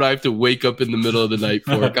sport I have to wake up in the middle of the night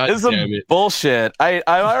for. God This is damn it. bullshit. I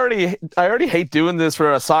already hate doing this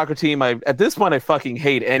for a soccer team. At this point I fucking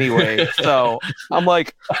hate anyway. So I'm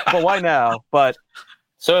like, but why now? But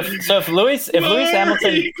So if Lewis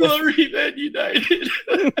Hamilton Glory Man United.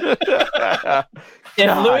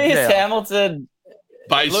 Hamilton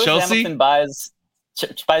Buys Chelsea? Hamilton buys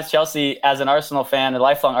Chelsea as an Arsenal fan, a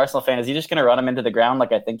lifelong Arsenal fan, is he just going to run him into the ground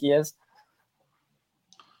like I think he is?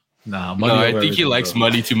 No, I think he likes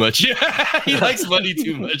money too much. He likes money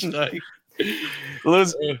too much.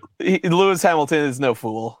 Lewis Hamilton is no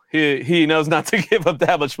fool. He knows not to give up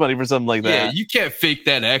that much money for something like that. Yeah, you can't fake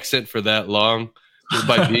that accent for that long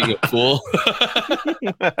by being a fool.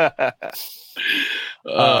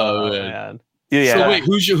 Oh man. Yeah. So wait,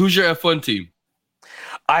 who's your F1 team?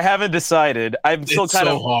 I haven't decided. I'm still It's kind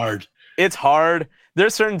so of hard. It's hard.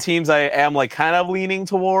 There's certain teams I am like kind of leaning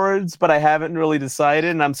towards, but I haven't really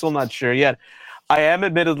decided, and I'm still not sure yet. I am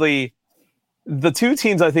admittedly the two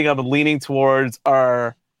teams I think I'm leaning towards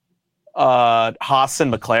are Haas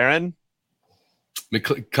and McLaren.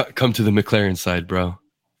 Come to the McLaren side, bro.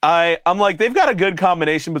 I'm like they've got a good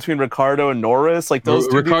combination between Ricardo and Norris. Like those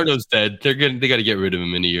Ricardo's dead. They got to get rid of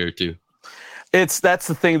him in a year or two. That's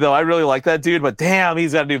the thing though. I really like that dude, but damn,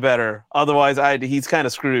 he's got to do better. Otherwise, he's kind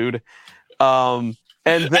of screwed.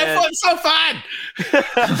 And then, F1's so fun.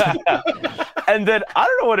 and then I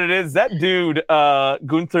don't know what it is. That dude,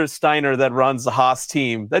 Gunther Steiner, that runs the Haas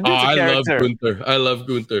team. That dude's a I love character. Gunther. I love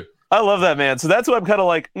Gunther. I love that man. So that's why I'm kind of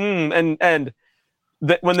like, and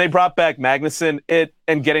when they brought back Magnussen,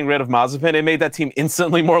 and getting rid of Mazepin, it made that team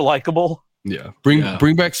instantly more likable. Yeah.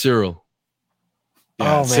 Bring back Cyril.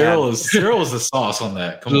 Yeah, Oh, man. Cyril is the sauce on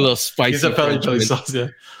that. Come A on. little spicy. He's a peri peri Frenchman. sauce. Yeah.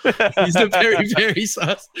 He's a very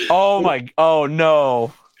sauce. Oh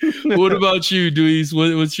no. What about you, Dweez?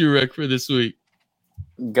 What's your rec for this week?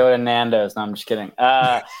 Go to Nando's. No, I'm just kidding.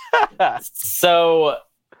 So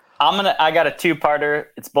I got a two-parter.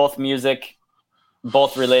 It's both music,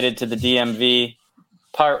 both related to the DMV.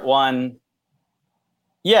 Part one,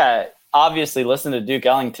 yeah, obviously listen to Duke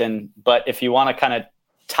Ellington, but if you want to kind of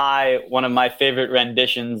tie one of my favorite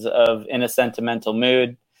renditions of In a Sentimental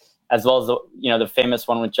Mood, as well as the famous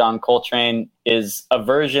one with John Coltrane, is a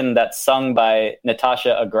version that's sung by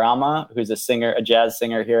Natasha Agrama, who's a jazz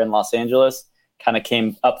singer here in Los Angeles. Kind of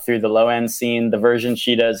came up through the low end scene. The version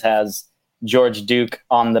she does has George Duke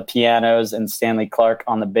on the pianos and Stanley Clarke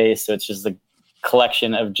on the bass. So it's just a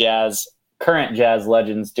collection of current jazz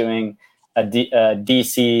legends doing a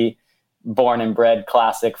DC born and bred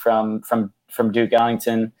classic from Duke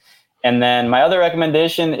Ellington. And then my other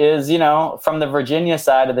recommendation is, from the Virginia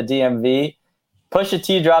side of the DMV, Pusha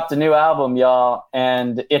T dropped a new album, y'all,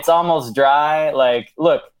 and it's almost dry. Like,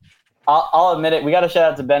 look, I'll admit it. We got to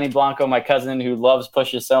shout out to Benny Blanco, my cousin, who loves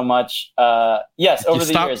Pusha so much. Yes, over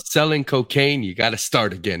the years. Stop selling cocaine. You got to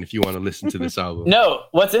start again if you want to listen to this album. No,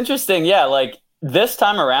 what's interesting, like this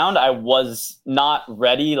time around, I was not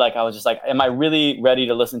ready. Like, I was just like, am I really ready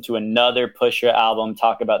to listen to another Pusha album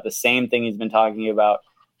talk about the same thing he's been talking about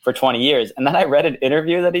for 20 years? And then I read an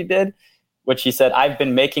interview that he did, which he said, I've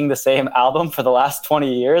been making the same album for the last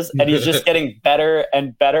 20 years, and he's just getting better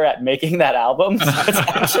and better at making that album. So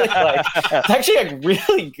it's actually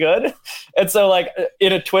really good. And so, like,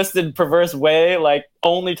 in a twisted, perverse way, like,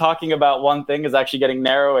 only talking about one thing is actually getting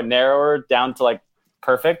narrower and narrower down to, like,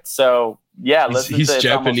 perfect. So yeah, he's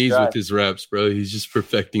Japanese with his raps, bro. He's just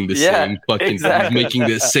perfecting the same fucking exactly. He's making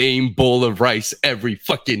the same bowl of rice every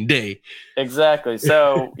fucking day. Exactly.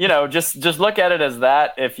 So, just look at it as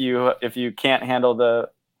that if you can't handle the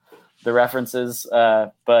references.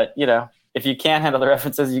 But if you can't handle the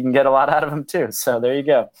references, you can get a lot out of them too. So there you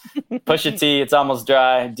go. Pusha T, It's Almost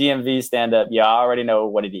Dry, DMV stand up. You already know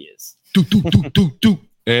what it is.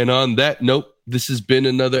 And on that note, this has been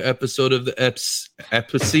another episode of the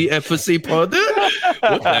FPC pod.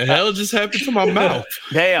 What the hell just happened to my mouth?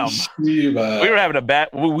 Damn. We were having a bad.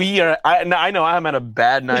 I know I'm at a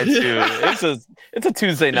bad night too. It's a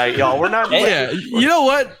Tuesday night, y'all. We're not. Yeah. You know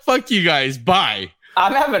what? Fuck you guys. Bye.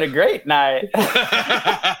 I'm having a great night.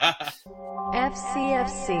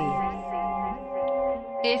 FCFC.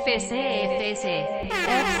 FCFC.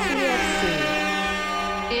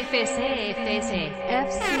 FCFC.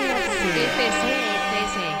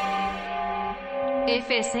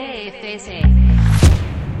 FCFC.